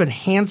terms of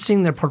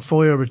enhancing their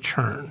portfolio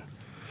return,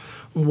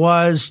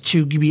 was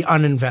to be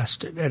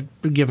uninvested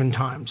at given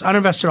times,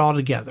 uninvested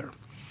altogether.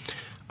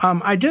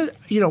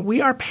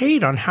 We are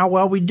paid on how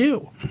well we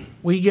do.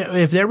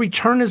 If their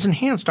return is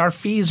enhanced, our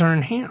fees are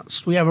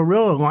enhanced. We have a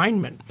real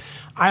alignment.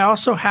 I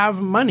also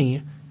have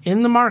money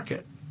in the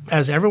market,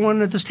 as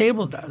everyone at this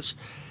table does.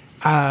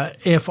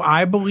 If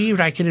I believed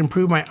I could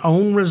improve my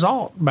own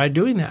result by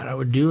doing that, I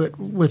would do it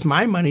with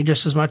my money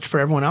just as much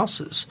for everyone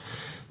else's.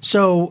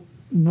 So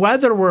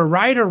whether we're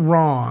right or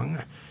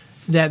wrong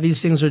that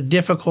these things are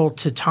difficult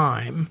to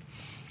time,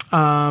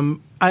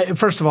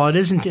 first of all, it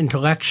isn't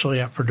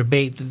intellectually up for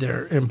debate that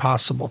they're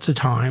impossible to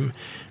time.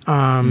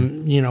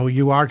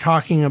 You are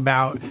talking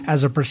about,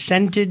 as a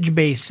percentage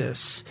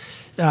basis,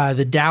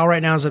 the Dow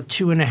right now is up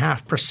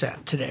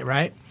 2.5% today,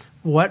 right?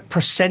 What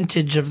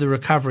percentage of the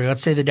recovery,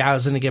 let's say the Dow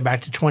is going to get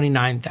back to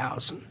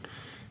 29,000,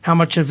 how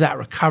much of that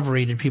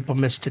recovery did people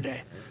miss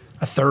today?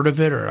 A third of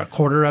it or a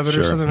quarter of it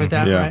or something like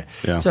that, right?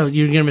 Yeah. So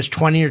you're going to miss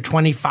 20 or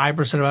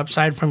 25% of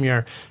upside from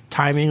your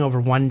timing over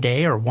 1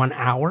 day or 1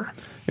 hour.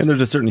 And there's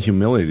a certain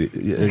humility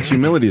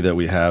that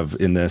we have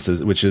in this,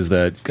 which is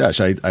that, gosh,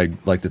 I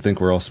like to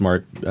think we're all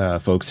smart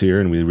folks here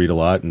and we read a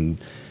lot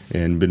and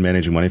been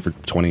managing money for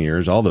 20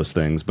 years, all those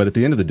things. But at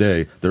the end of the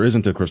day, there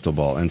isn't a crystal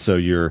ball. And so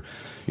you're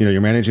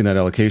managing that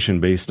allocation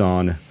based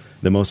on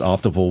the most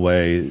optimal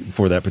way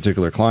for that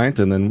particular client,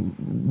 and then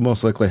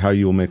most likely how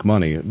you will make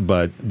money.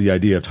 But the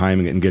idea of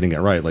timing it and getting it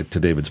right, like to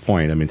David's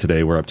point, I mean,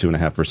 today we're up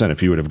 2.5%.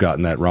 If you would have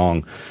gotten that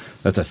wrong,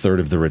 that's a third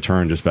of the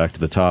return just back to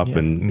the top. Yeah.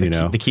 And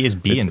the key is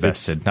be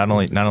invested. Not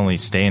only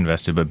stay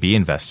invested, but be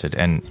invested.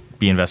 And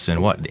be invested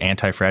in what?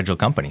 Anti-fragile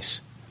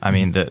companies. I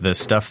mean, the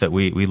stuff that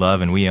we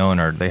love and we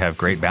own, they have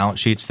great balance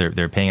sheets.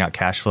 They're paying out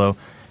cash flow.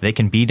 They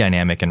can be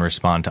dynamic and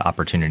respond to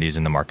opportunities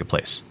in the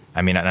marketplace.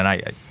 I mean,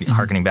 and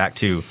hearkening back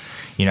to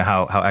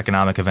how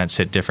economic events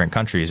hit different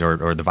countries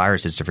or the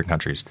virus hits different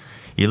countries.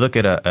 You look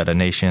at a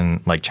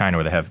nation like China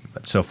where they have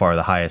so far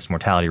the highest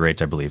mortality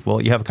rates, I believe.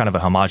 Well, you have kind of a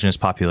homogenous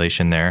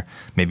population there,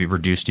 maybe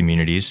reduced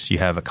immunities. You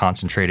have a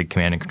concentrated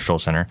command and control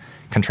center.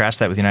 Contrast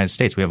that with the United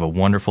States. We have a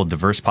wonderful,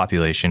 diverse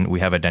population.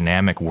 We have a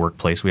dynamic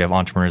workplace. We have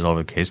entrepreneurs all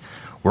over the case.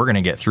 We're going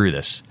to get through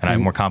this. And I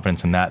have more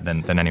confidence in that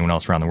than anyone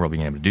else around the world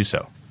being able to do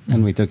so.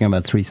 And we're talking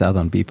about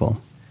 3,000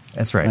 people.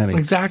 That's right.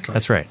 Exactly.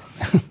 That's right.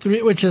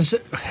 Which is,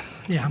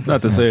 yeah.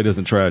 Not to say it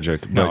isn't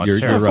tragic, but no,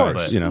 you're right.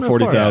 Course.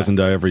 40,000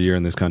 die every year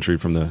in this country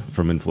from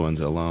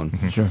influenza alone.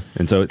 Mm-hmm. Sure.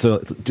 And so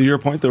to your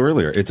point though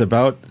earlier, it's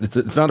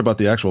not about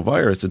the actual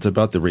virus. It's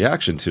about the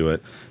reaction to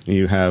it. And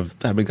you have,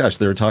 I mean, gosh,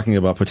 they were talking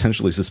about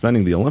potentially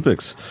suspending the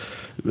Olympics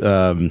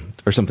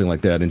or something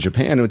like that in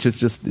Japan, which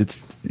is just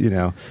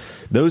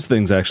those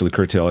things actually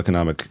curtail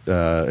economic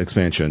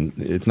expansion.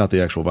 It's not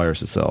the actual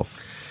virus itself.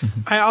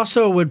 I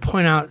also would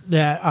point out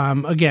that,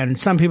 again,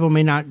 some people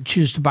may not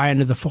choose to buy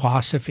into the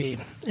philosophy,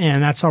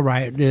 and that's all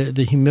right.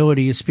 The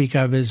humility you speak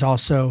of is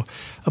also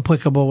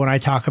applicable when I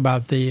talk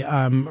about the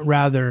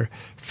rather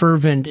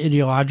fervent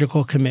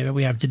ideological commitment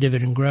we have to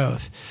dividend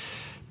growth.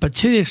 But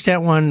to the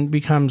extent one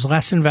becomes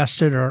less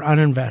invested or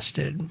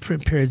uninvested for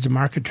periods of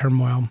market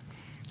turmoil,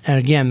 and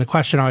again, the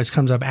question always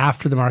comes up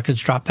after the markets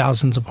drop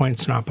thousands of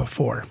points, not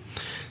before.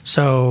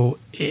 So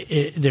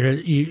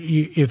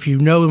if you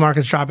know the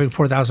market's dropping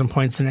 4,000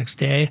 points the next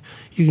day,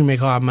 you can make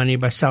a lot of money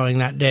by selling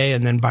that day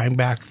and then buying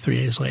back 3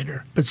 days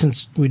later. But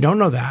since we don't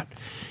know that,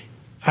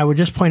 I would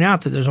just point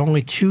out that there's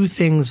only two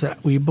things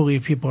that we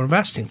believe people are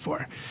investing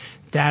for.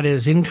 That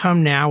is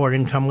income now or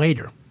income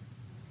later.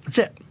 That's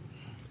it.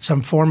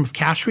 Some form of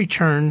cash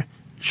return,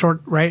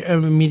 short right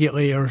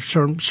immediately, or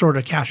sort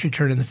of cash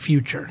return in the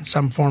future,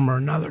 some form or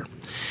another.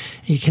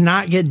 You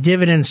cannot get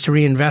dividends to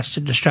reinvest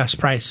at distressed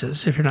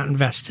prices if you're not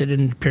invested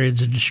in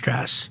periods of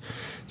distress.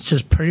 It's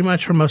just pretty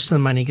much where most of the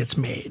money gets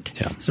made.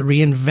 Yeah. It's a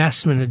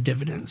reinvestment of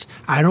dividends.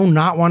 I do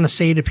not want to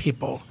say to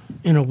people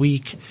in a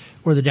week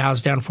where the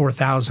Dow's down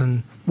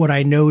 4,000 what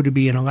I know to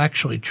be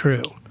intellectually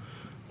true,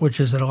 which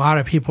is that a lot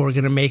of people are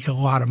going to make a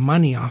lot of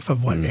money off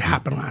of what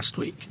happened last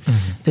week.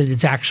 That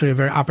it's actually a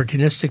very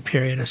opportunistic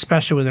period,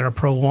 especially when there are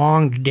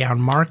prolonged down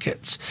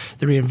markets.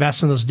 The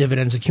reinvestment of those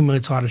dividends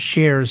accumulates a lot of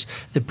shares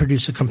that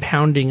produce a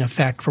compounding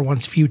effect for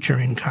one's future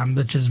income,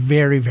 which is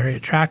very, very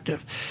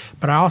attractive.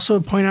 But I also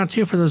would point out,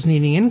 too, for those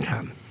needing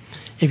income,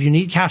 if you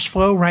need cash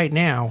flow right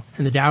now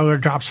and the Dow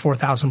drops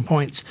 4,000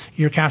 points,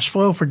 your cash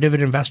flow for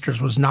dividend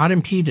investors was not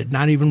impeded,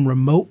 not even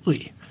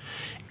remotely.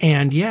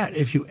 And yet,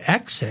 if you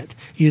exit,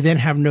 you then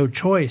have no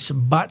choice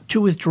but to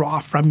withdraw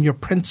from your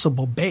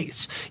principal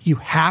base. You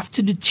have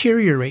to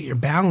deteriorate your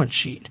balance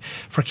sheet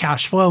for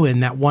cash flow in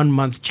that 1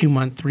 month, 2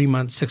 month, 3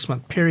 month, 6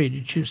 month period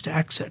you choose to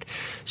exit.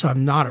 So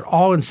I'm not at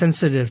all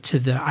insensitive to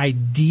the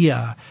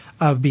idea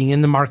of being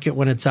in the market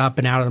when it's up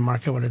and out of the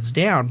market when it's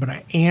down, but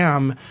I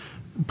am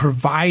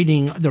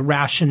providing the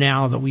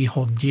rationale that we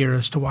hold dear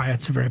as to why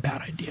it's a very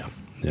bad idea.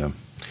 Yeah.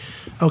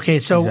 Okay,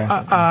 so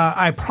Exactly.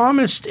 I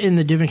promised in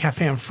the Dividend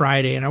Cafe on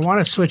Friday, and I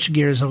want to switch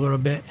gears a little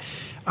bit.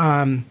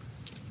 Some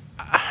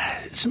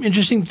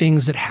interesting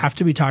things that have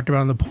to be talked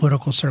about in the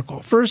political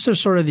circle. First,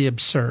 there's sort of the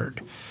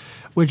absurd,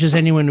 which is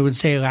anyone who would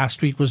say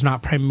last week was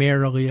not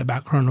primarily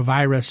about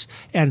coronavirus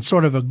and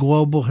sort of a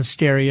global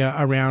hysteria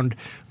around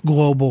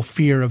global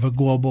fear of a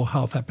global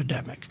health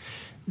epidemic.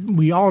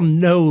 We all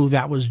know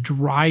that was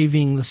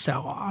driving the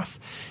sell-off.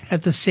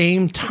 At the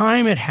same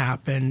time it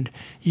happened,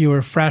 you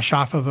were fresh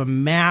off of a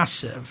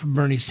massive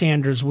Bernie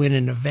Sanders win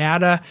in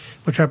Nevada,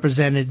 which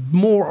represented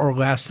more or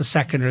less the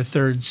second or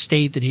third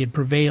state that he had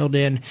prevailed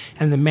in,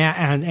 and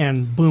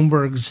and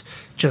Bloomberg's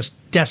just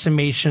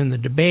decimation in the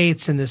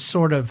debates and this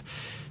sort of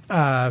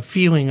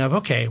feeling of,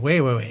 okay,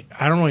 wait.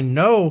 I don't really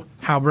know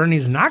how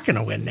Bernie's not going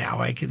to win now.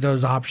 Like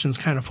those options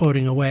kind of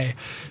floating away.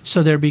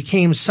 So there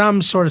became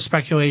some sort of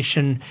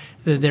speculation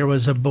that there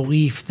was a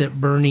belief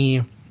that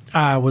Bernie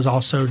was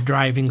also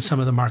driving some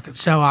of the market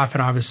sell-off,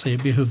 and obviously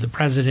it behooved the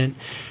president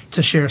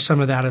to share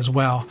some of that as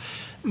well.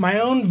 My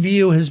own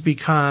view has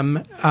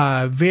become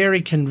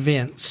very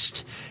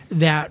convinced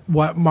that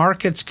what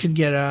markets could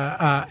get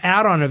a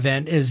add-on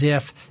event is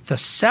if the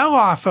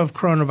sell-off of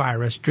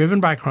coronavirus, driven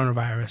by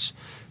coronavirus,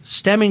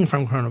 stemming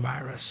from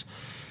coronavirus,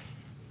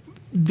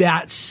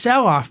 that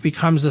sell-off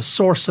becomes the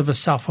source of a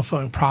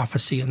self-fulfilling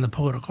prophecy in the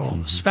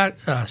political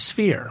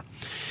sphere.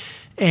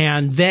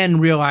 And then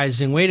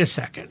realizing, wait a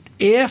second,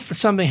 if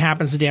something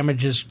happens that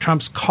damages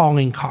Trump's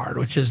calling card,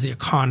 which is the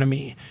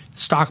economy, the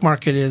stock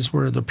market is,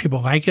 whether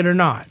people like it or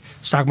not,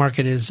 stock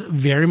market is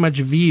very much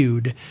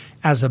viewed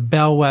as a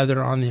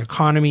bellwether on the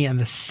economy and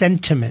the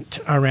sentiment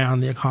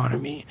around the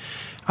economy.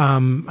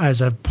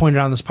 As I've pointed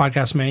out on this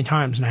podcast many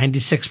times,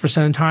 96%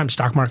 of the time,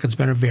 stock market's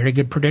been a very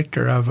good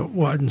predictor of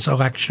one's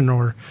election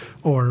or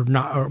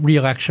not, or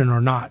re-election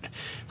or not.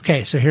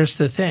 Okay, so here's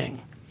the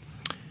thing.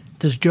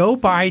 Does Joe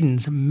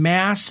Biden's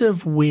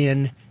massive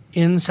win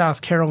in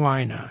South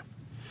Carolina,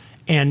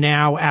 and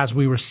now as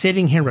we were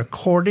sitting here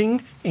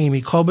recording,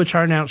 Amy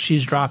Klobuchar announced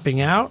she's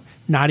dropping out,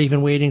 not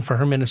even waiting for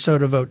her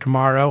Minnesota vote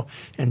tomorrow.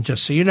 And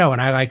just so you know,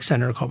 and I like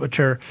Senator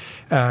Klobuchar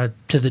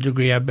to the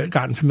degree I've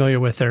gotten familiar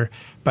with her,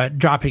 but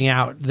dropping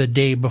out the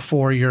day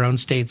before your own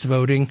state's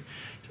voting,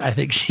 I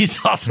think she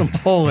saw some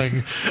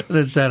polling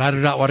that said, I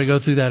do not want to go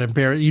through that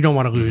embarrassment. You don't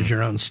want to lose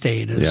your own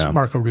state, as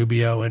Marco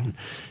Rubio and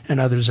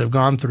others have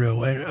gone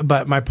through.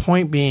 But my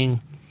point being,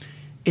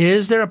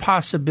 is there a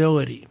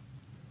possibility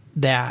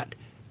that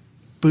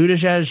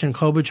Buttigieg and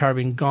Klobuchar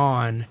being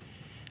gone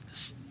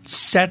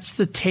sets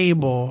the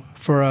table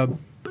for a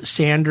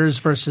Sanders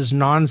versus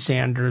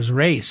non-Sanders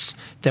race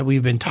that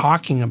we've been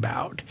talking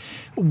about,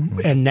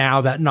 and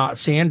now that not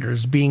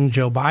Sanders being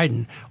Joe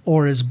Biden?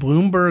 Or is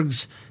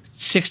Bloomberg's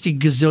 $60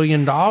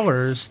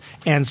 gazillion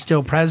and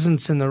still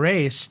presence in the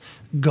race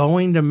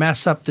going to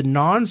mess up the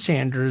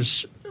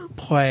non-Sanders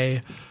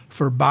play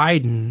for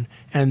Biden,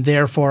 and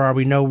therefore are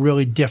we no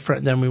really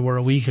different than we were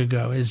a week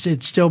ago? Is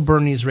it still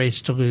Bernie's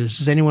race to lose?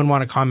 Does anyone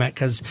want to comment?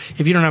 Because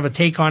if you don't have a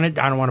take on it,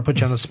 I don't want to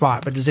put you on the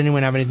spot, but does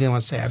anyone have anything they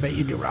want to say? I bet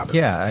you do, Robert.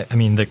 Yeah, I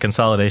mean, the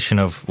consolidation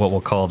of what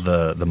we'll call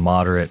the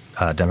moderate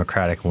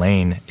Democratic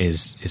lane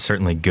is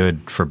certainly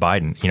good for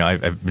Biden. You know,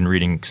 I've been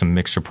reading some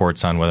mixed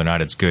reports on whether or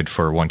not it's good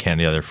for one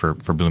candidate or the other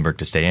for Bloomberg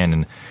to stay in,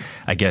 and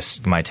I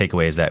guess my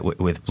takeaway is that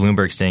with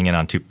Bloomberg staying in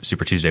on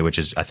Super Tuesday, which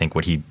is I think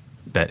what he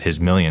bet his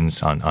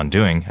millions on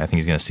doing, I think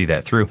he's going to see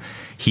that through.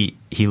 He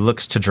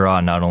looks to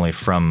draw not only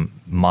from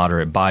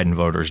moderate Biden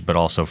voters, but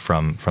also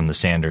from the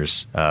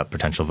Sanders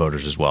potential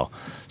voters as well.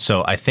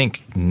 So I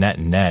think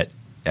net,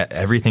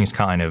 everything's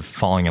kind of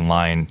falling in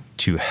line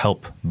to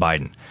help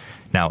Biden.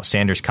 Now,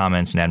 Sanders'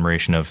 comments and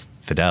admiration of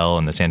Fidel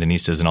and the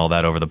Sandinistas and all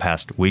that over the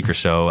past week or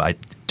so, I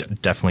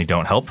definitely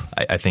don't help.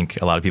 I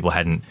think a lot of people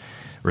hadn't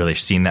really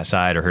seen that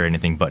side or heard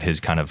anything but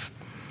his kind of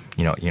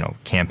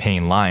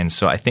campaign lines.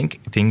 So I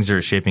think things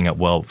are shaping up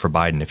well for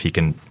Biden if he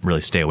can really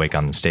stay awake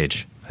on the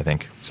stage, I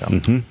think. So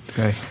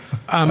Okay.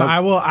 I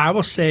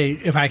will say,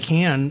 if I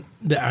can,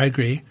 that I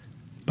agree,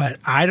 but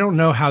I don't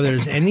know how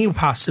there's any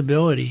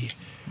possibility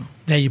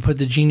that you put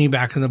the genie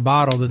back in the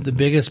bottle that the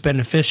biggest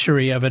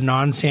beneficiary of a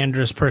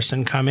non-Sanders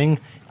person coming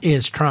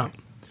is Trump.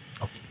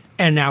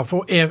 And now,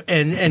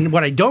 and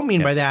what I don't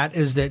mean by that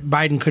is that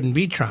Biden couldn't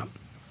beat Trump.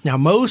 Now,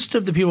 most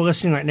of the people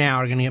listening right now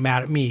are going to get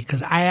mad at me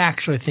because I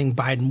actually think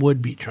Biden would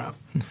beat Trump.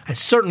 I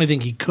certainly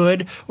think he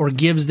could, or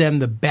gives them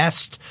the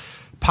best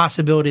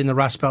possibility in the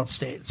Rust Belt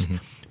states. Mm-hmm.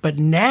 But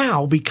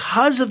now,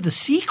 because of the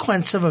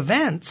sequence of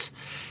events,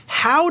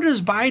 how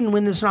does Biden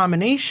win this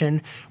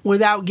nomination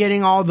without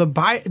getting all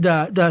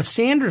the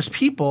Sanders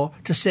people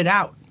to sit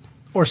out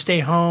or stay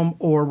home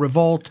or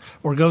revolt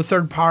or go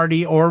third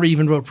party or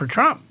even vote for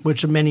Trump,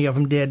 which many of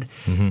them did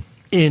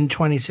in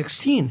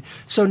 2016.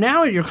 So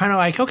now you're kind of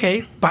like,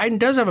 okay, Biden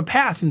does have a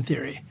path in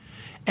theory.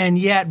 And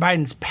yet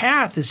Biden's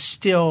path is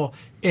still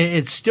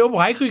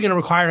likely going to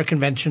require a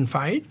convention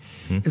fight.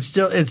 It's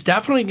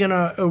definitely going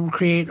to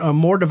create a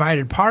more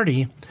divided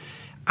party.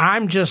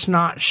 I'm just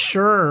not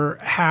sure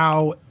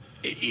how,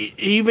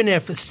 even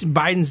if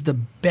Biden's the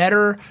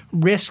better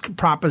risk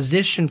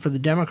proposition for the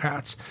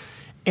Democrats,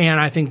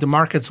 and I think the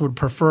markets would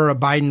prefer a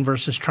Biden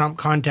versus Trump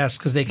contest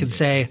because they could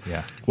say,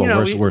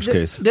 well, worst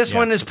case. This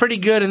one is pretty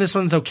good and this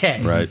one's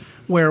okay. Right.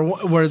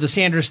 Where the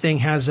Sanders thing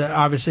has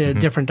obviously a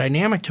different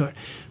dynamic to it.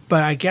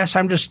 But I guess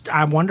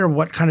I wonder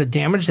what kind of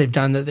damage they've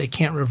done that they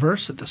can't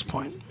reverse at this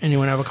point.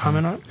 Anyone have a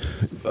comment on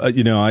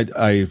it?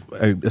 I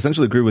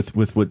essentially agree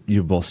with what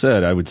you both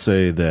said. I would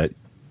say that,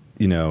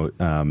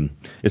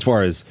 as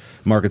far as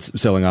markets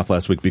selling off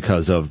last week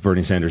because of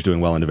Bernie Sanders doing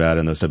well in Nevada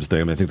and those types of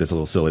things, I mean, I think that's a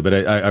little silly. But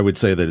I would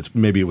say that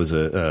it was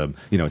a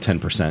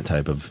 10%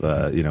 type of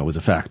was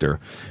a factor.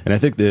 And I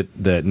think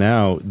that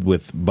now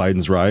with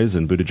Biden's rise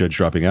and Buttigieg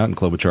dropping out and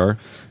Klobuchar,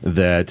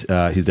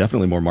 that he's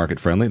definitely more market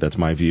friendly. That's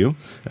my view.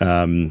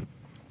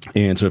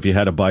 And so if you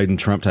had a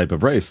Biden-Trump type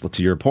of race,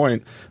 to your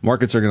point,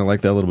 markets are going to like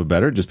that a little bit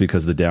better just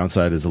because the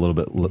downside is a little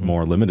bit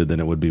more limited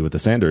than it would be with the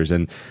Sanders.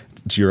 And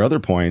to your other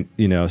point,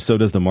 so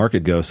does the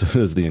market go, so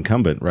does the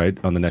incumbent, right,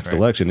 on the next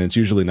election. And it's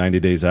usually 90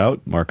 days out.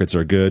 Markets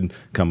are good.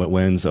 Incumbent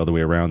wins all the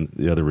way around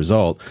the other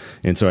result.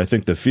 And so I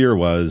think the fear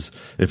was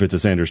if it's a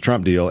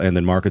Sanders-Trump deal and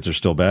then markets are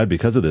still bad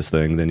because of this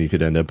thing, then you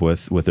could end up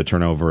with a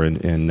turnover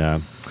in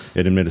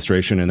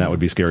administration, and that would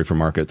be scary for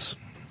markets.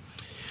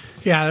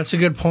 Yeah, that's a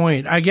good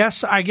point. I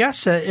guess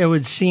it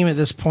would seem at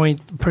this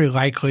point pretty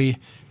likely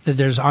that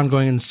there's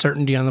ongoing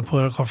uncertainty on the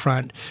political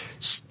front.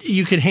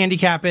 You could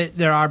handicap it.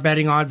 There are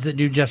betting odds that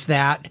do just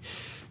that.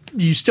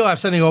 You still have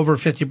something over a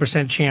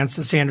 50% chance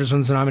that Sanders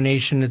wins the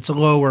nomination. It's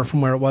lower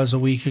from where it was a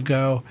week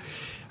ago.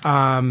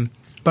 But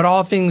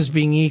all things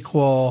being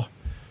equal,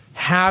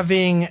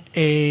 having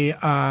a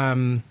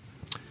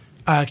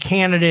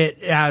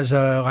candidate as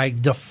a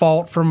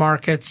default for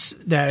markets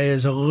that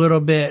is a little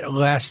bit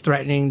less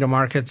threatening to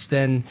markets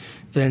than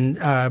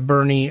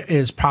Bernie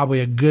is probably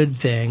a good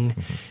thing.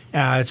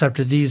 It's up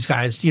to these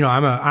guys.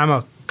 I'm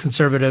a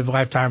conservative,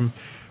 lifetime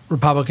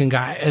Republican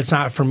guy. It's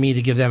not for me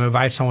to give them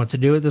advice on what to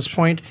do at this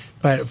point,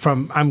 but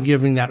I'm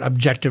giving that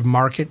objective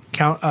market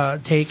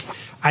take.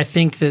 I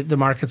think that the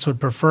markets would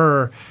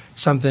prefer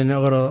something a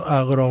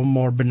little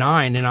more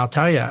benign, and I'll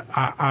tell you,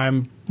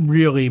 I'm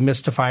really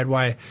mystified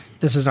why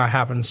this has not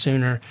happened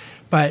sooner.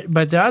 But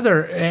the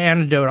other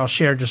anecdote I'll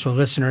share just with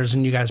listeners,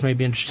 and you guys may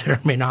be interested or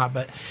may not,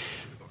 but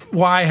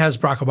why has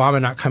Barack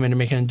Obama not come in to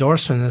make an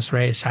endorsement in this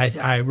race?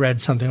 I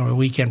read something over the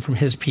weekend from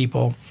his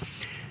people.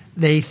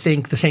 They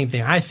think the same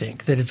thing I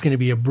think, that it's going to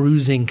be a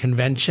bruising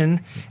convention,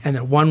 and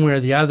that one way or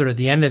the other at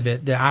the end of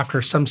it, that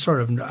after some sort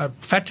of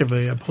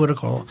effectively a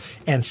political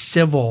and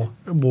civil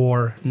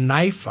war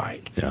knife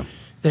fight,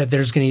 that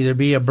there's going to either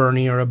be a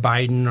Bernie or a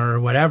Biden or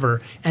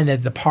whatever, and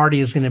that the party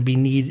is going to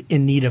be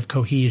in need of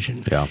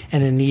cohesion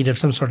and in need of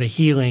some sort of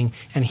healing,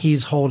 and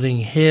he's holding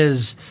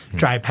his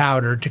dry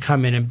powder to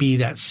come in and be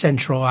that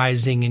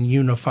centralizing and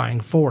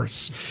unifying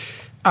force.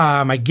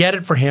 I get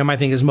it for him. I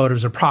think his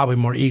motives are probably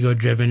more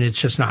ego-driven. It's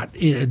just not.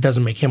 It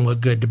doesn't make him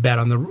look good to bet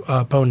on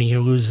the pony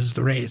who loses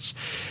the race.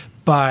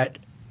 But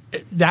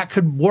that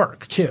could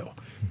work too.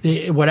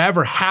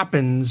 Whatever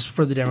happens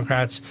for the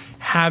Democrats,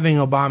 having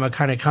Obama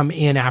kind of come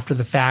in after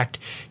the fact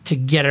to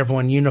get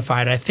everyone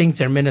unified. I think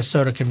their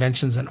Minnesota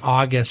convention's in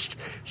August.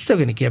 Still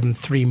going to give them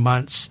 3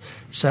 months.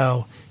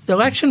 So the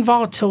election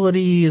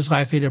volatility is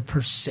likely to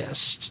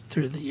persist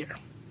through the year.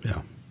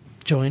 Yeah.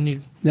 Julian,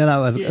 you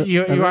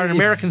you are an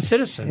American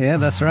citizen. Yeah,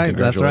 that's right.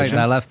 That's right.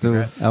 I'll have to.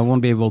 Congrats. I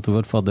won't be able to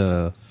vote for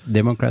the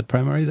Democrat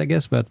primaries, I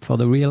guess, but for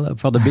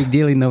the big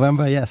deal in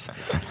November, yes.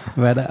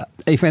 But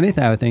if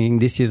anything, I think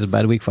this is a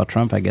bad week for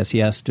Trump. I guess he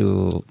has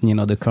to.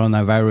 The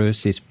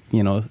coronavirus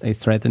is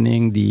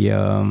threatening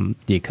the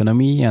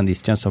economy and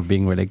his chance of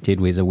being reelected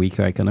with a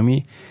weaker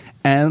economy.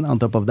 And on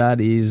top of that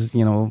is,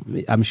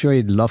 I'm sure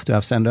he'd love to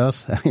have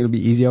Sanders. It'll be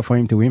easier for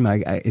him to win.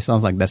 It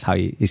sounds like that's how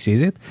he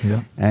sees it.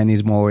 Yeah. And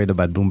he's more worried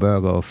about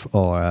Bloomberg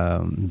or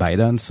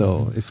Biden.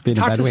 So it's been a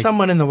bad week. Talked to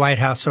someone in the White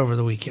House over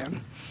the weekend,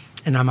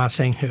 and I'm not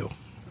saying who,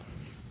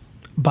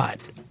 but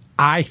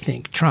I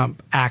think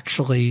Trump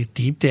actually,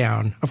 deep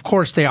down, of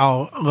course they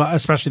all,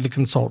 especially the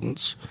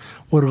consultants,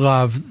 would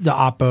love the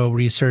Oppo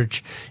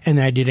research and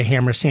the idea to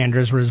hammer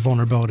Sanders where his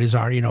vulnerabilities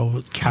are,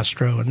 with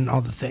Castro and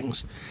all the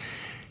things.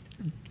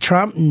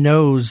 Trump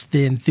knows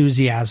the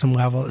enthusiasm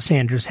level that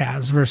Sanders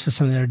has versus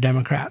some of the other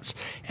Democrats.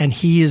 And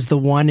he is the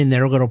one in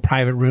their little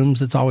private rooms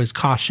that's always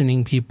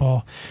cautioning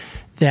people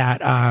that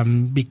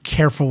be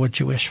careful what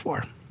you wish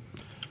for.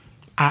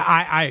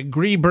 I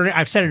agree, Bernie.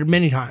 I've said it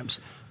many times.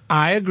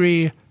 I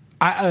agree.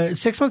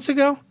 6 months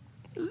ago,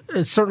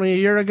 certainly a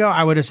year ago,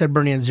 I would have said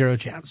Bernie had zero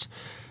chance.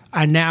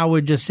 I now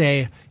would just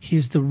say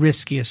he's the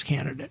riskiest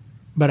candidate.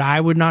 But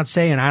I would not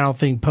say, and I don't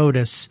think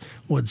POTUS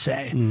would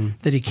say,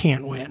 that he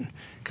can't win.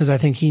 Because I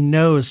think he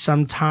knows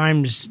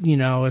sometimes,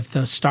 if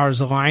the stars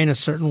align a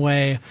certain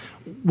way,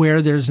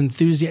 where there's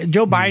enthusiasm.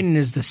 Joe Biden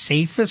is the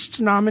safest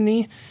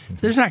nominee.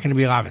 There's not going to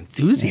be a lot of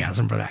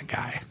enthusiasm for that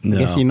guy. No. I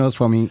guess he knows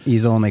from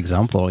his own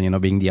example,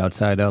 being the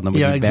outsider,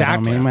 nobody bet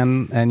on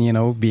him,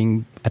 and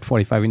being at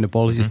 45 in the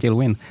polls, you still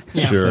win.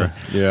 Yeah. Sure,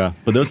 yeah.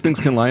 But those things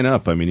can line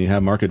up. I mean, you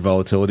have market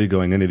volatility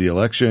going into the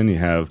election. You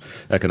have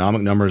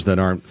economic numbers that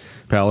aren't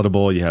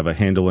palatable. You have a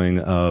handling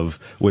of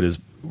what is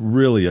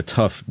really a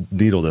tough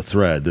needle to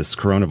thread, this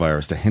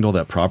coronavirus. To handle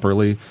that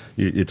properly,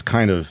 it's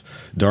kind of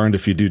darned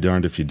if you do,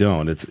 darned if you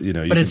don't.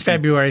 But it's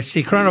February.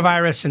 See,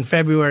 coronavirus in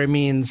February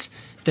means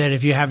that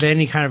if you have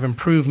any kind of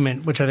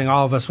improvement, which I think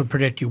all of us would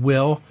predict you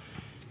will,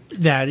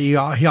 that he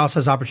also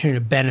has opportunity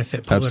to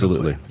benefit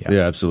politically. Absolutely.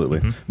 Yeah, absolutely.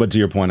 Mm-hmm. But to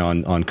your point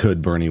on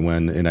could Bernie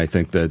win, and I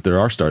think that there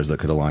are stars that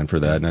could align for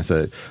that.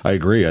 And I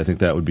agree. I think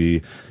that would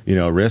be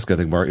a risk. I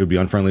think it would be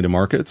unfriendly to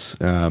markets.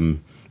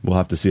 We'll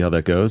have to see how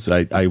that goes.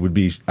 I would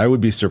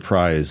be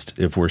surprised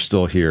if we're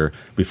still here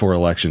before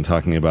election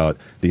talking about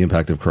the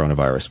impact of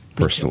coronavirus.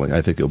 Personally,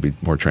 I think it'll be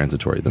more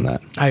transitory than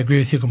that. I agree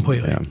with you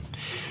completely. Yeah.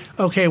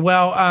 Okay,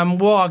 well,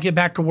 we'll all get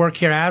back to work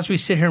here. As we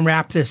sit here and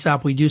wrap this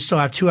up, we do still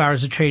have 2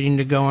 hours of trading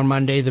to go on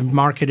Monday. The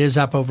market is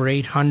up over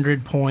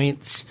 800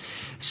 points.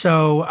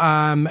 So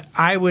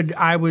I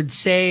would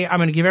say I'm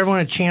going to give everyone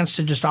a chance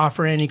to just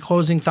offer any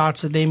closing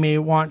thoughts that they may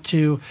want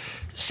to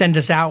send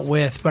us out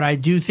with. But I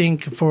do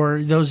think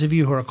for those of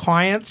you who are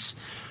clients,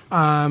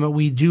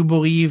 we do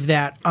believe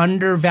that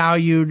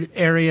undervalued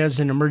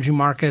areas in emerging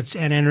markets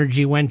and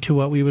energy went to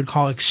what we would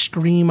call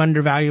extreme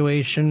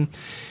undervaluation.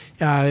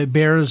 It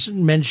bears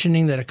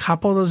mentioning that a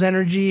couple of those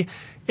energy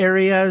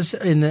areas,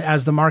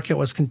 as the market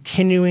was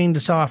continuing to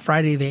sell off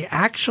Friday, they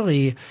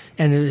actually,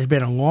 and it has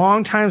been a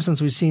long time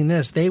since we've seen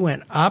this, they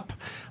went up.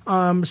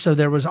 So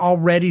there was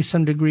already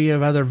some degree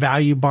of other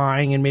value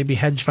buying and maybe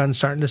hedge funds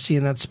starting to see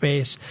in that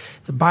space.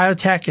 The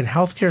biotech and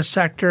healthcare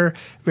sector,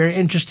 very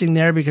interesting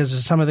there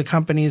because some of the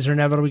companies are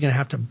inevitably going to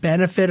have to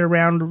benefit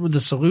around the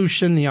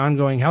solution, the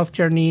ongoing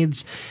healthcare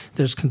needs.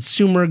 There's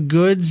consumer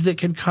goods that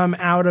could come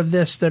out of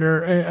this that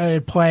are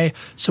at play.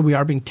 So we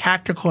are being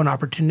tactical and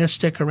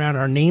opportunistic around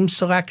our name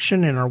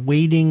selection and our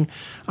weighting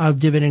of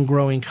dividend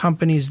growing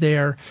companies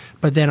there.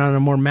 But then on a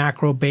more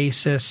macro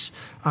basis,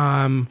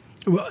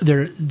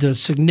 the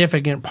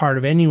significant part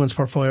of anyone's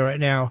portfolio right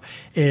now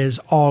is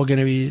all going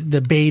to be the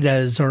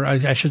betas, or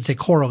I should say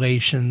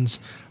correlations,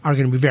 are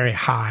going to be very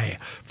high.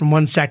 From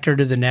one sector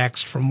to the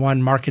next, from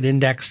one market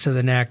index to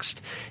the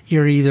next,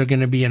 you're either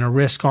going to be in a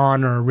risk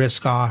on or a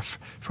risk off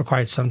for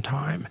quite some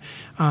time.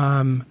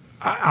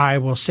 I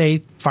will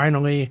say,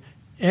 finally,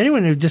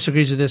 anyone who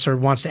disagrees with this or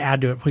wants to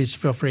add to it, please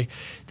feel free.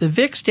 The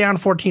VIX down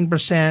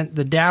 14%,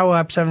 the Dow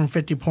up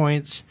 750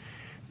 points.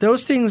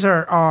 Those things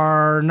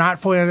are not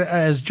fully,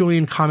 as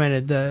Julian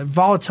commented, the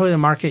volatility of the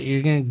market,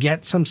 you're going to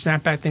get some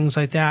snapback, things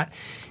like that.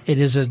 It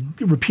is a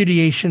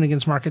repudiation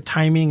against market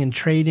timing and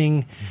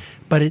trading,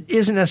 but it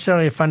isn't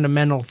necessarily a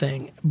fundamental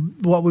thing.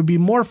 What would be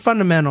more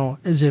fundamental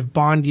is if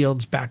bond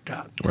yields backed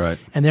up. Right.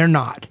 And they're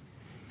not.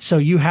 So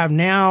you have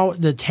now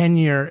the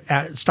 10-year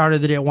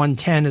started the day at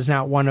 110 is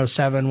now at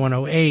 107,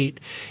 108.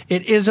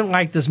 It isn't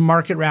like this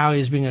market rally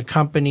is being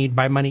accompanied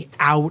by money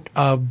out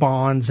of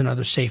bonds and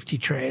other safety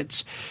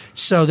trades.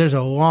 So there's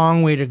a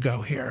long way to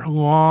go here, a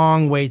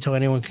long way till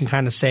anyone can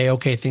kind of say,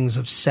 okay, things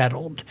have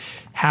settled.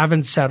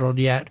 Haven't settled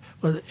yet.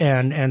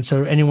 And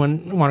so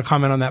anyone want to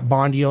comment on that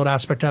bond yield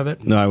aspect of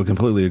it? No, I would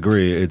completely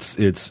agree. It's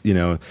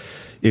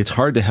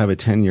hard to have a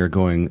 10-year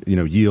going,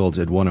 yield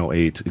at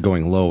 108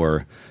 going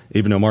lower,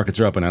 even though markets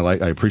are up, and I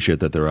appreciate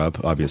that they're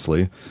up,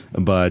 obviously,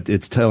 but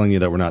it's telling you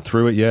that we're not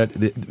through it yet.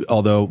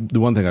 Although the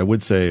one thing I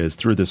would say is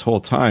through this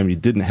whole time, you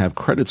didn't have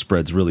credit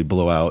spreads really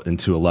blow out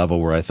into a level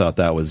where I thought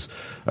that was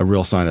a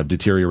real sign of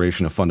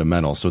deterioration of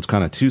fundamentals. So it's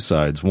kind of two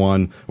sides.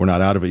 One, we're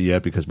not out of it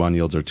yet because bond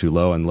yields are too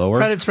low and lower.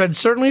 Credit spreads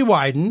certainly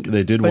widened.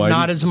 They did but widen.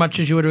 Not as much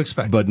as you would have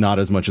expected. But not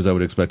as much as I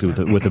would expect with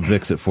the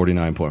VIX at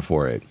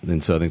 49.48.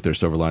 And so I think there's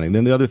silver lining.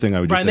 Then the other thing I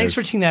would Brian, just say thanks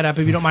for teeing that up.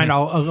 If you don't mind,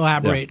 I'll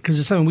elaborate because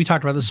it's something we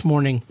talked about this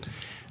morning.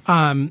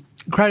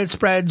 Credit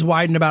spreads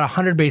widened about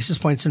 100 basis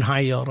points in high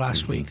yield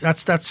last week.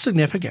 That's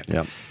significant.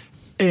 Yep.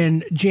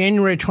 In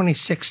January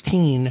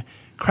 2016,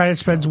 credit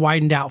spreads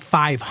widened out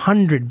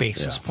 500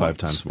 basis points. 5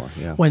 times more,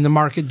 yeah. When the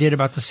market did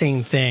about the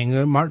same thing.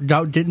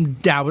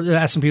 The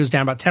S&P was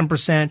down about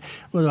 10%,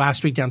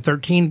 last week down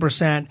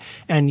 13%,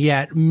 and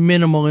yet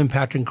minimal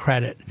impact in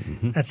credit.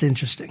 Mm-hmm. That's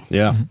interesting.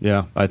 Yeah,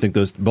 yeah. I think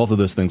both of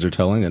those things are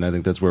telling, and I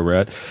think that's where we're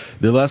at.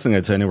 The last thing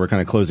I'd say, I know we're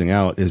kind of closing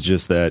out, is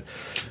just that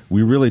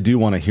we really do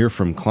want to hear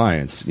from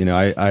clients.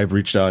 I've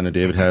reached out, and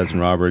David has, and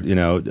Robert,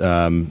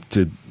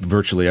 to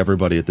virtually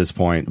everybody at this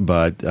point,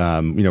 but,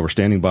 we're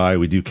standing by.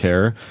 We do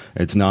care.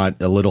 It's not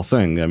a little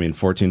thing. I mean,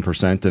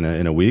 14%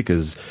 in a week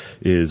is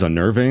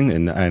unnerving,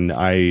 and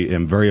I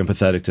am very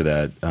empathetic to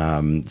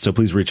that. So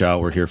please reach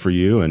out. We're here for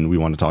you, and we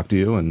want to talk to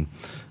you, and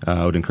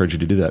I would encourage you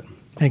to do that.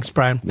 Thanks,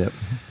 Brian. Yep.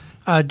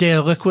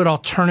 Data liquid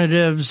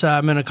alternatives.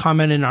 I'm going to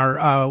comment in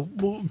our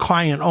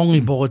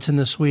client-only bulletin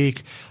this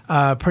week.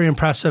 Pretty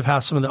impressive how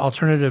some of the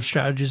alternative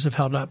strategies have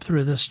held up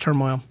through this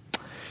turmoil.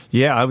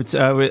 Yeah, I would.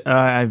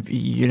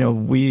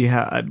 We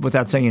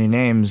without saying any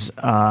names,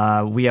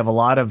 we have a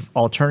lot of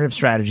alternative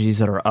strategies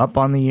that are up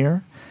on the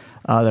year.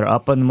 They're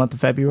up on the month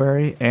of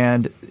February,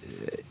 and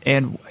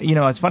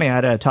it's funny. I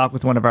had a talk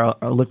with one of our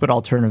liquid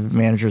alternative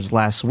managers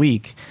last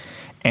week,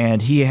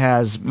 and he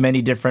has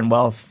many different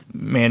wealth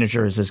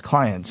managers as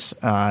clients,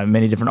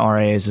 many different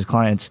RIAs as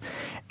clients,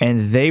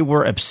 and they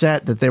were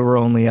upset that they were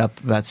only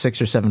up about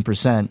 6 or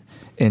 7%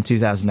 in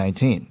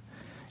 2019.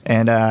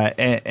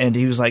 And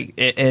he was like,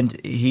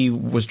 and he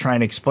was trying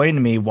to explain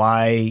to me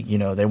why,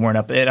 they weren't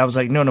up. And I was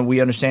like, no,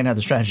 we understand how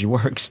the strategy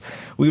works.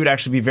 We would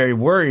actually be very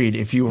worried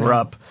if you were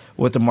up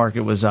what the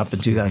market was up in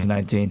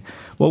 2019.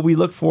 What we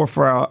look for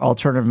our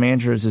alternative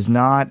managers is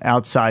not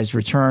outsized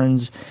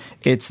returns.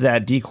 It's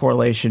that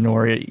decorrelation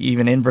or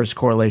even inverse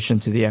correlation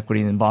to the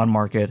equity and bond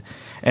market.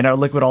 And our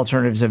liquid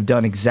alternatives have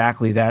done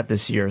exactly that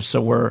this year. So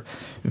we're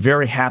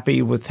very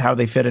happy with how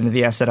they fit into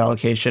the asset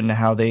allocation,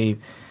 how they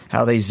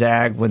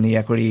zag when the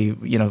equity,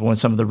 when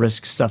some of the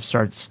risk stuff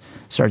starts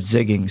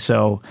zigging.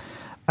 So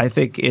I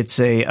think it's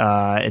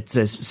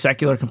a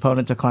secular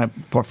component to client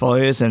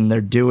portfolios, and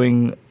they're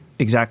doing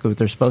exactly what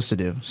they're supposed to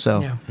do. So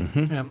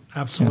yeah,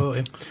 absolutely.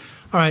 Yeah.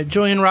 All right,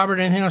 Julian, Robert,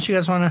 anything else you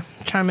guys want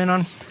to chime in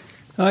on?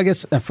 I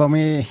guess for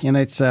me,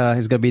 it's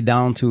going to be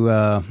down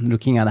to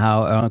looking at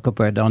how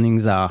corporate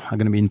earnings are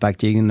going to be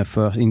impacting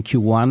in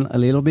Q1 a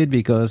little bit,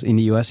 because in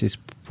the US it's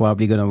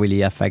probably going to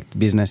really affect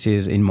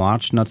businesses in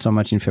March, not so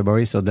much in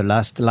February. So the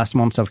last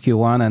months of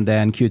Q1 and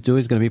then Q2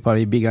 is going to be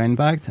probably bigger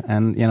impact.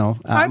 And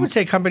I would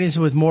say companies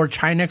with more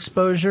China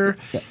exposure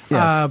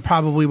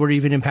probably were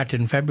even impacted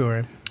in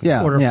February.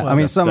 Yeah. I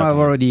mean, some have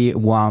already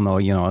won,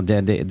 or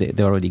they're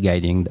already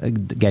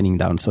getting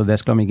down. So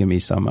there's going to be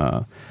some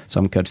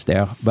cuts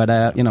there. But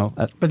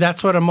but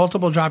that's what a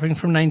multiple dropping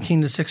from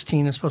 19 to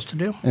 16 is supposed to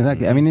do.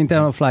 Exactly. I mean, in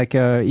terms of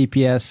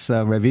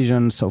EPS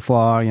revision so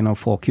far,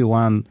 for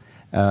Q1,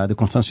 the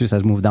consensus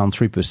has moved down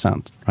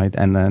 3%, right?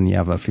 And then you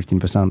have a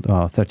 15%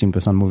 or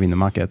 13% move in the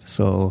market.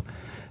 So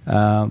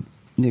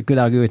you could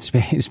argue it's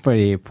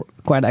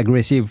quite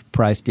aggressive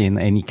priced in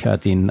any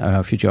cut in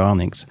future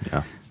earnings.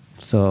 Yeah.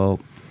 So.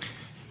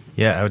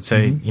 Yeah, I would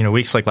say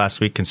weeks like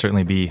last week can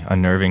certainly be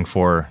unnerving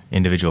for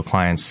individual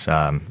clients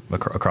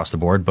across the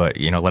board. But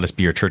let us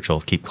be your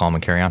Churchill. Keep calm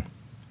and carry on.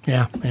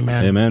 Yeah,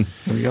 amen. Amen.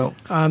 Here we go.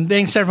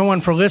 Thanks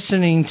everyone for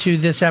listening to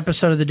this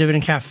episode of the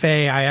Dividend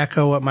Cafe. I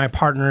echo what my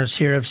partners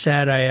here have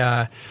said.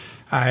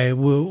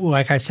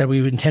 Like I said,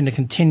 we intend to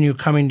continue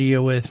coming to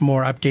you with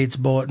more updates,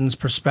 bulletins,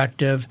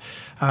 perspective.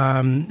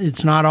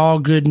 It's not all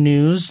good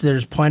news.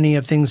 There's plenty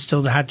of things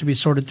still that have to be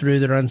sorted through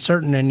that are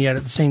uncertain, and yet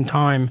at the same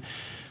time,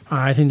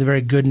 I think the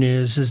very good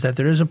news is that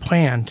there is a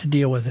plan to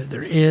deal with it.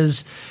 There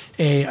is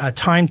a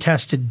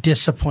time-tested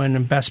discipline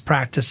and best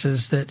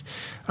practices that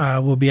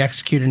will be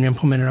executed and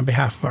implemented on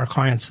behalf of our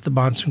clients at the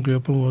Bahnsen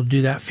Group, and we'll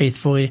do that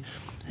faithfully,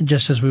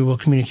 just as we will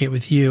communicate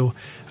with you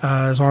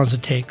as long as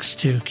it takes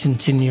to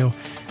continue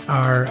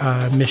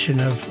our mission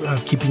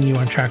of keeping you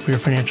on track for your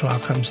financial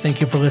outcomes.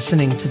 Thank you for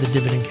listening to the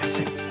Dividend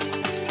Cafe.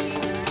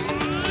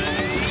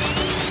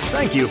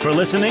 Thank you for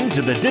listening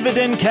to the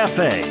Dividend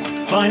Cafe,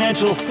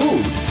 financial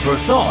food for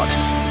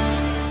thought.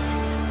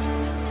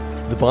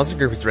 The Bahnsen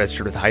Group is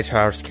registered with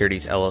Hightower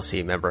Securities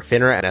LLC, member of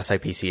FINRA and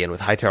SIPC, and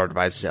with Hightower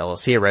Advisors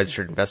LLC, a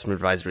registered investment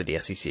advisor with the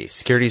SEC.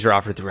 Securities are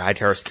offered through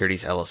Hightower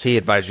Securities LLC.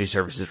 Advisory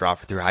services are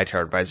offered through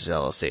Hightower Advisors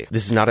LLC.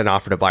 This is not an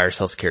offer to buy or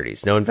sell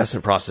securities. No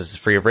investment process is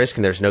free of risk,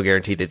 and there's no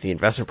guarantee that the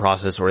investment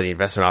process or the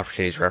investment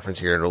opportunities referenced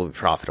here will be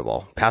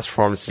profitable. Past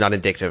performance is not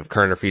indicative of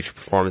current or future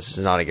performance.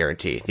 Is not a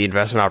guarantee. The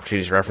investment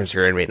opportunities referenced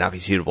herein may not be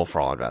suitable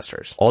for all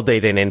investors. All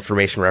data and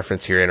information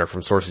referenced herein are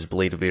from sources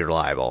believed to be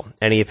reliable.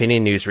 Any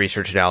opinion, news,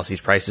 research, analyses,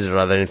 prices,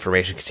 or other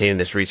information contained in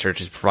this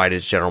research is provided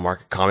as general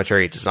market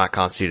commentary. It does not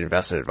constitute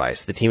investment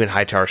advice. The team at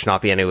Hightower should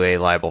not be in any way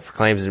liable for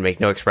claims and make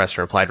no express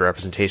or implied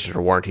representations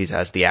or warranties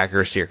as to the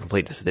accuracy or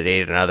completeness of the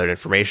data and other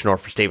information, or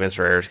for statements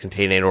or errors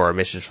contained in or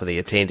omissions from the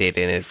obtained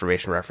data and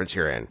information referenced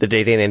herein. The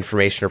data and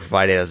information are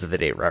provided as of the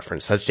date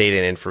referenced. Such data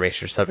and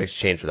information are subject to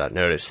change without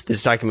notice.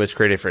 This document was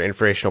created for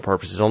informational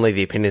purposes only.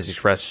 The opinions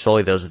expressed are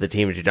solely those of the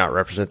team and do not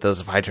represent those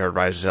of Hightower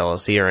Advisors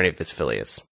LLC or any of its affiliates.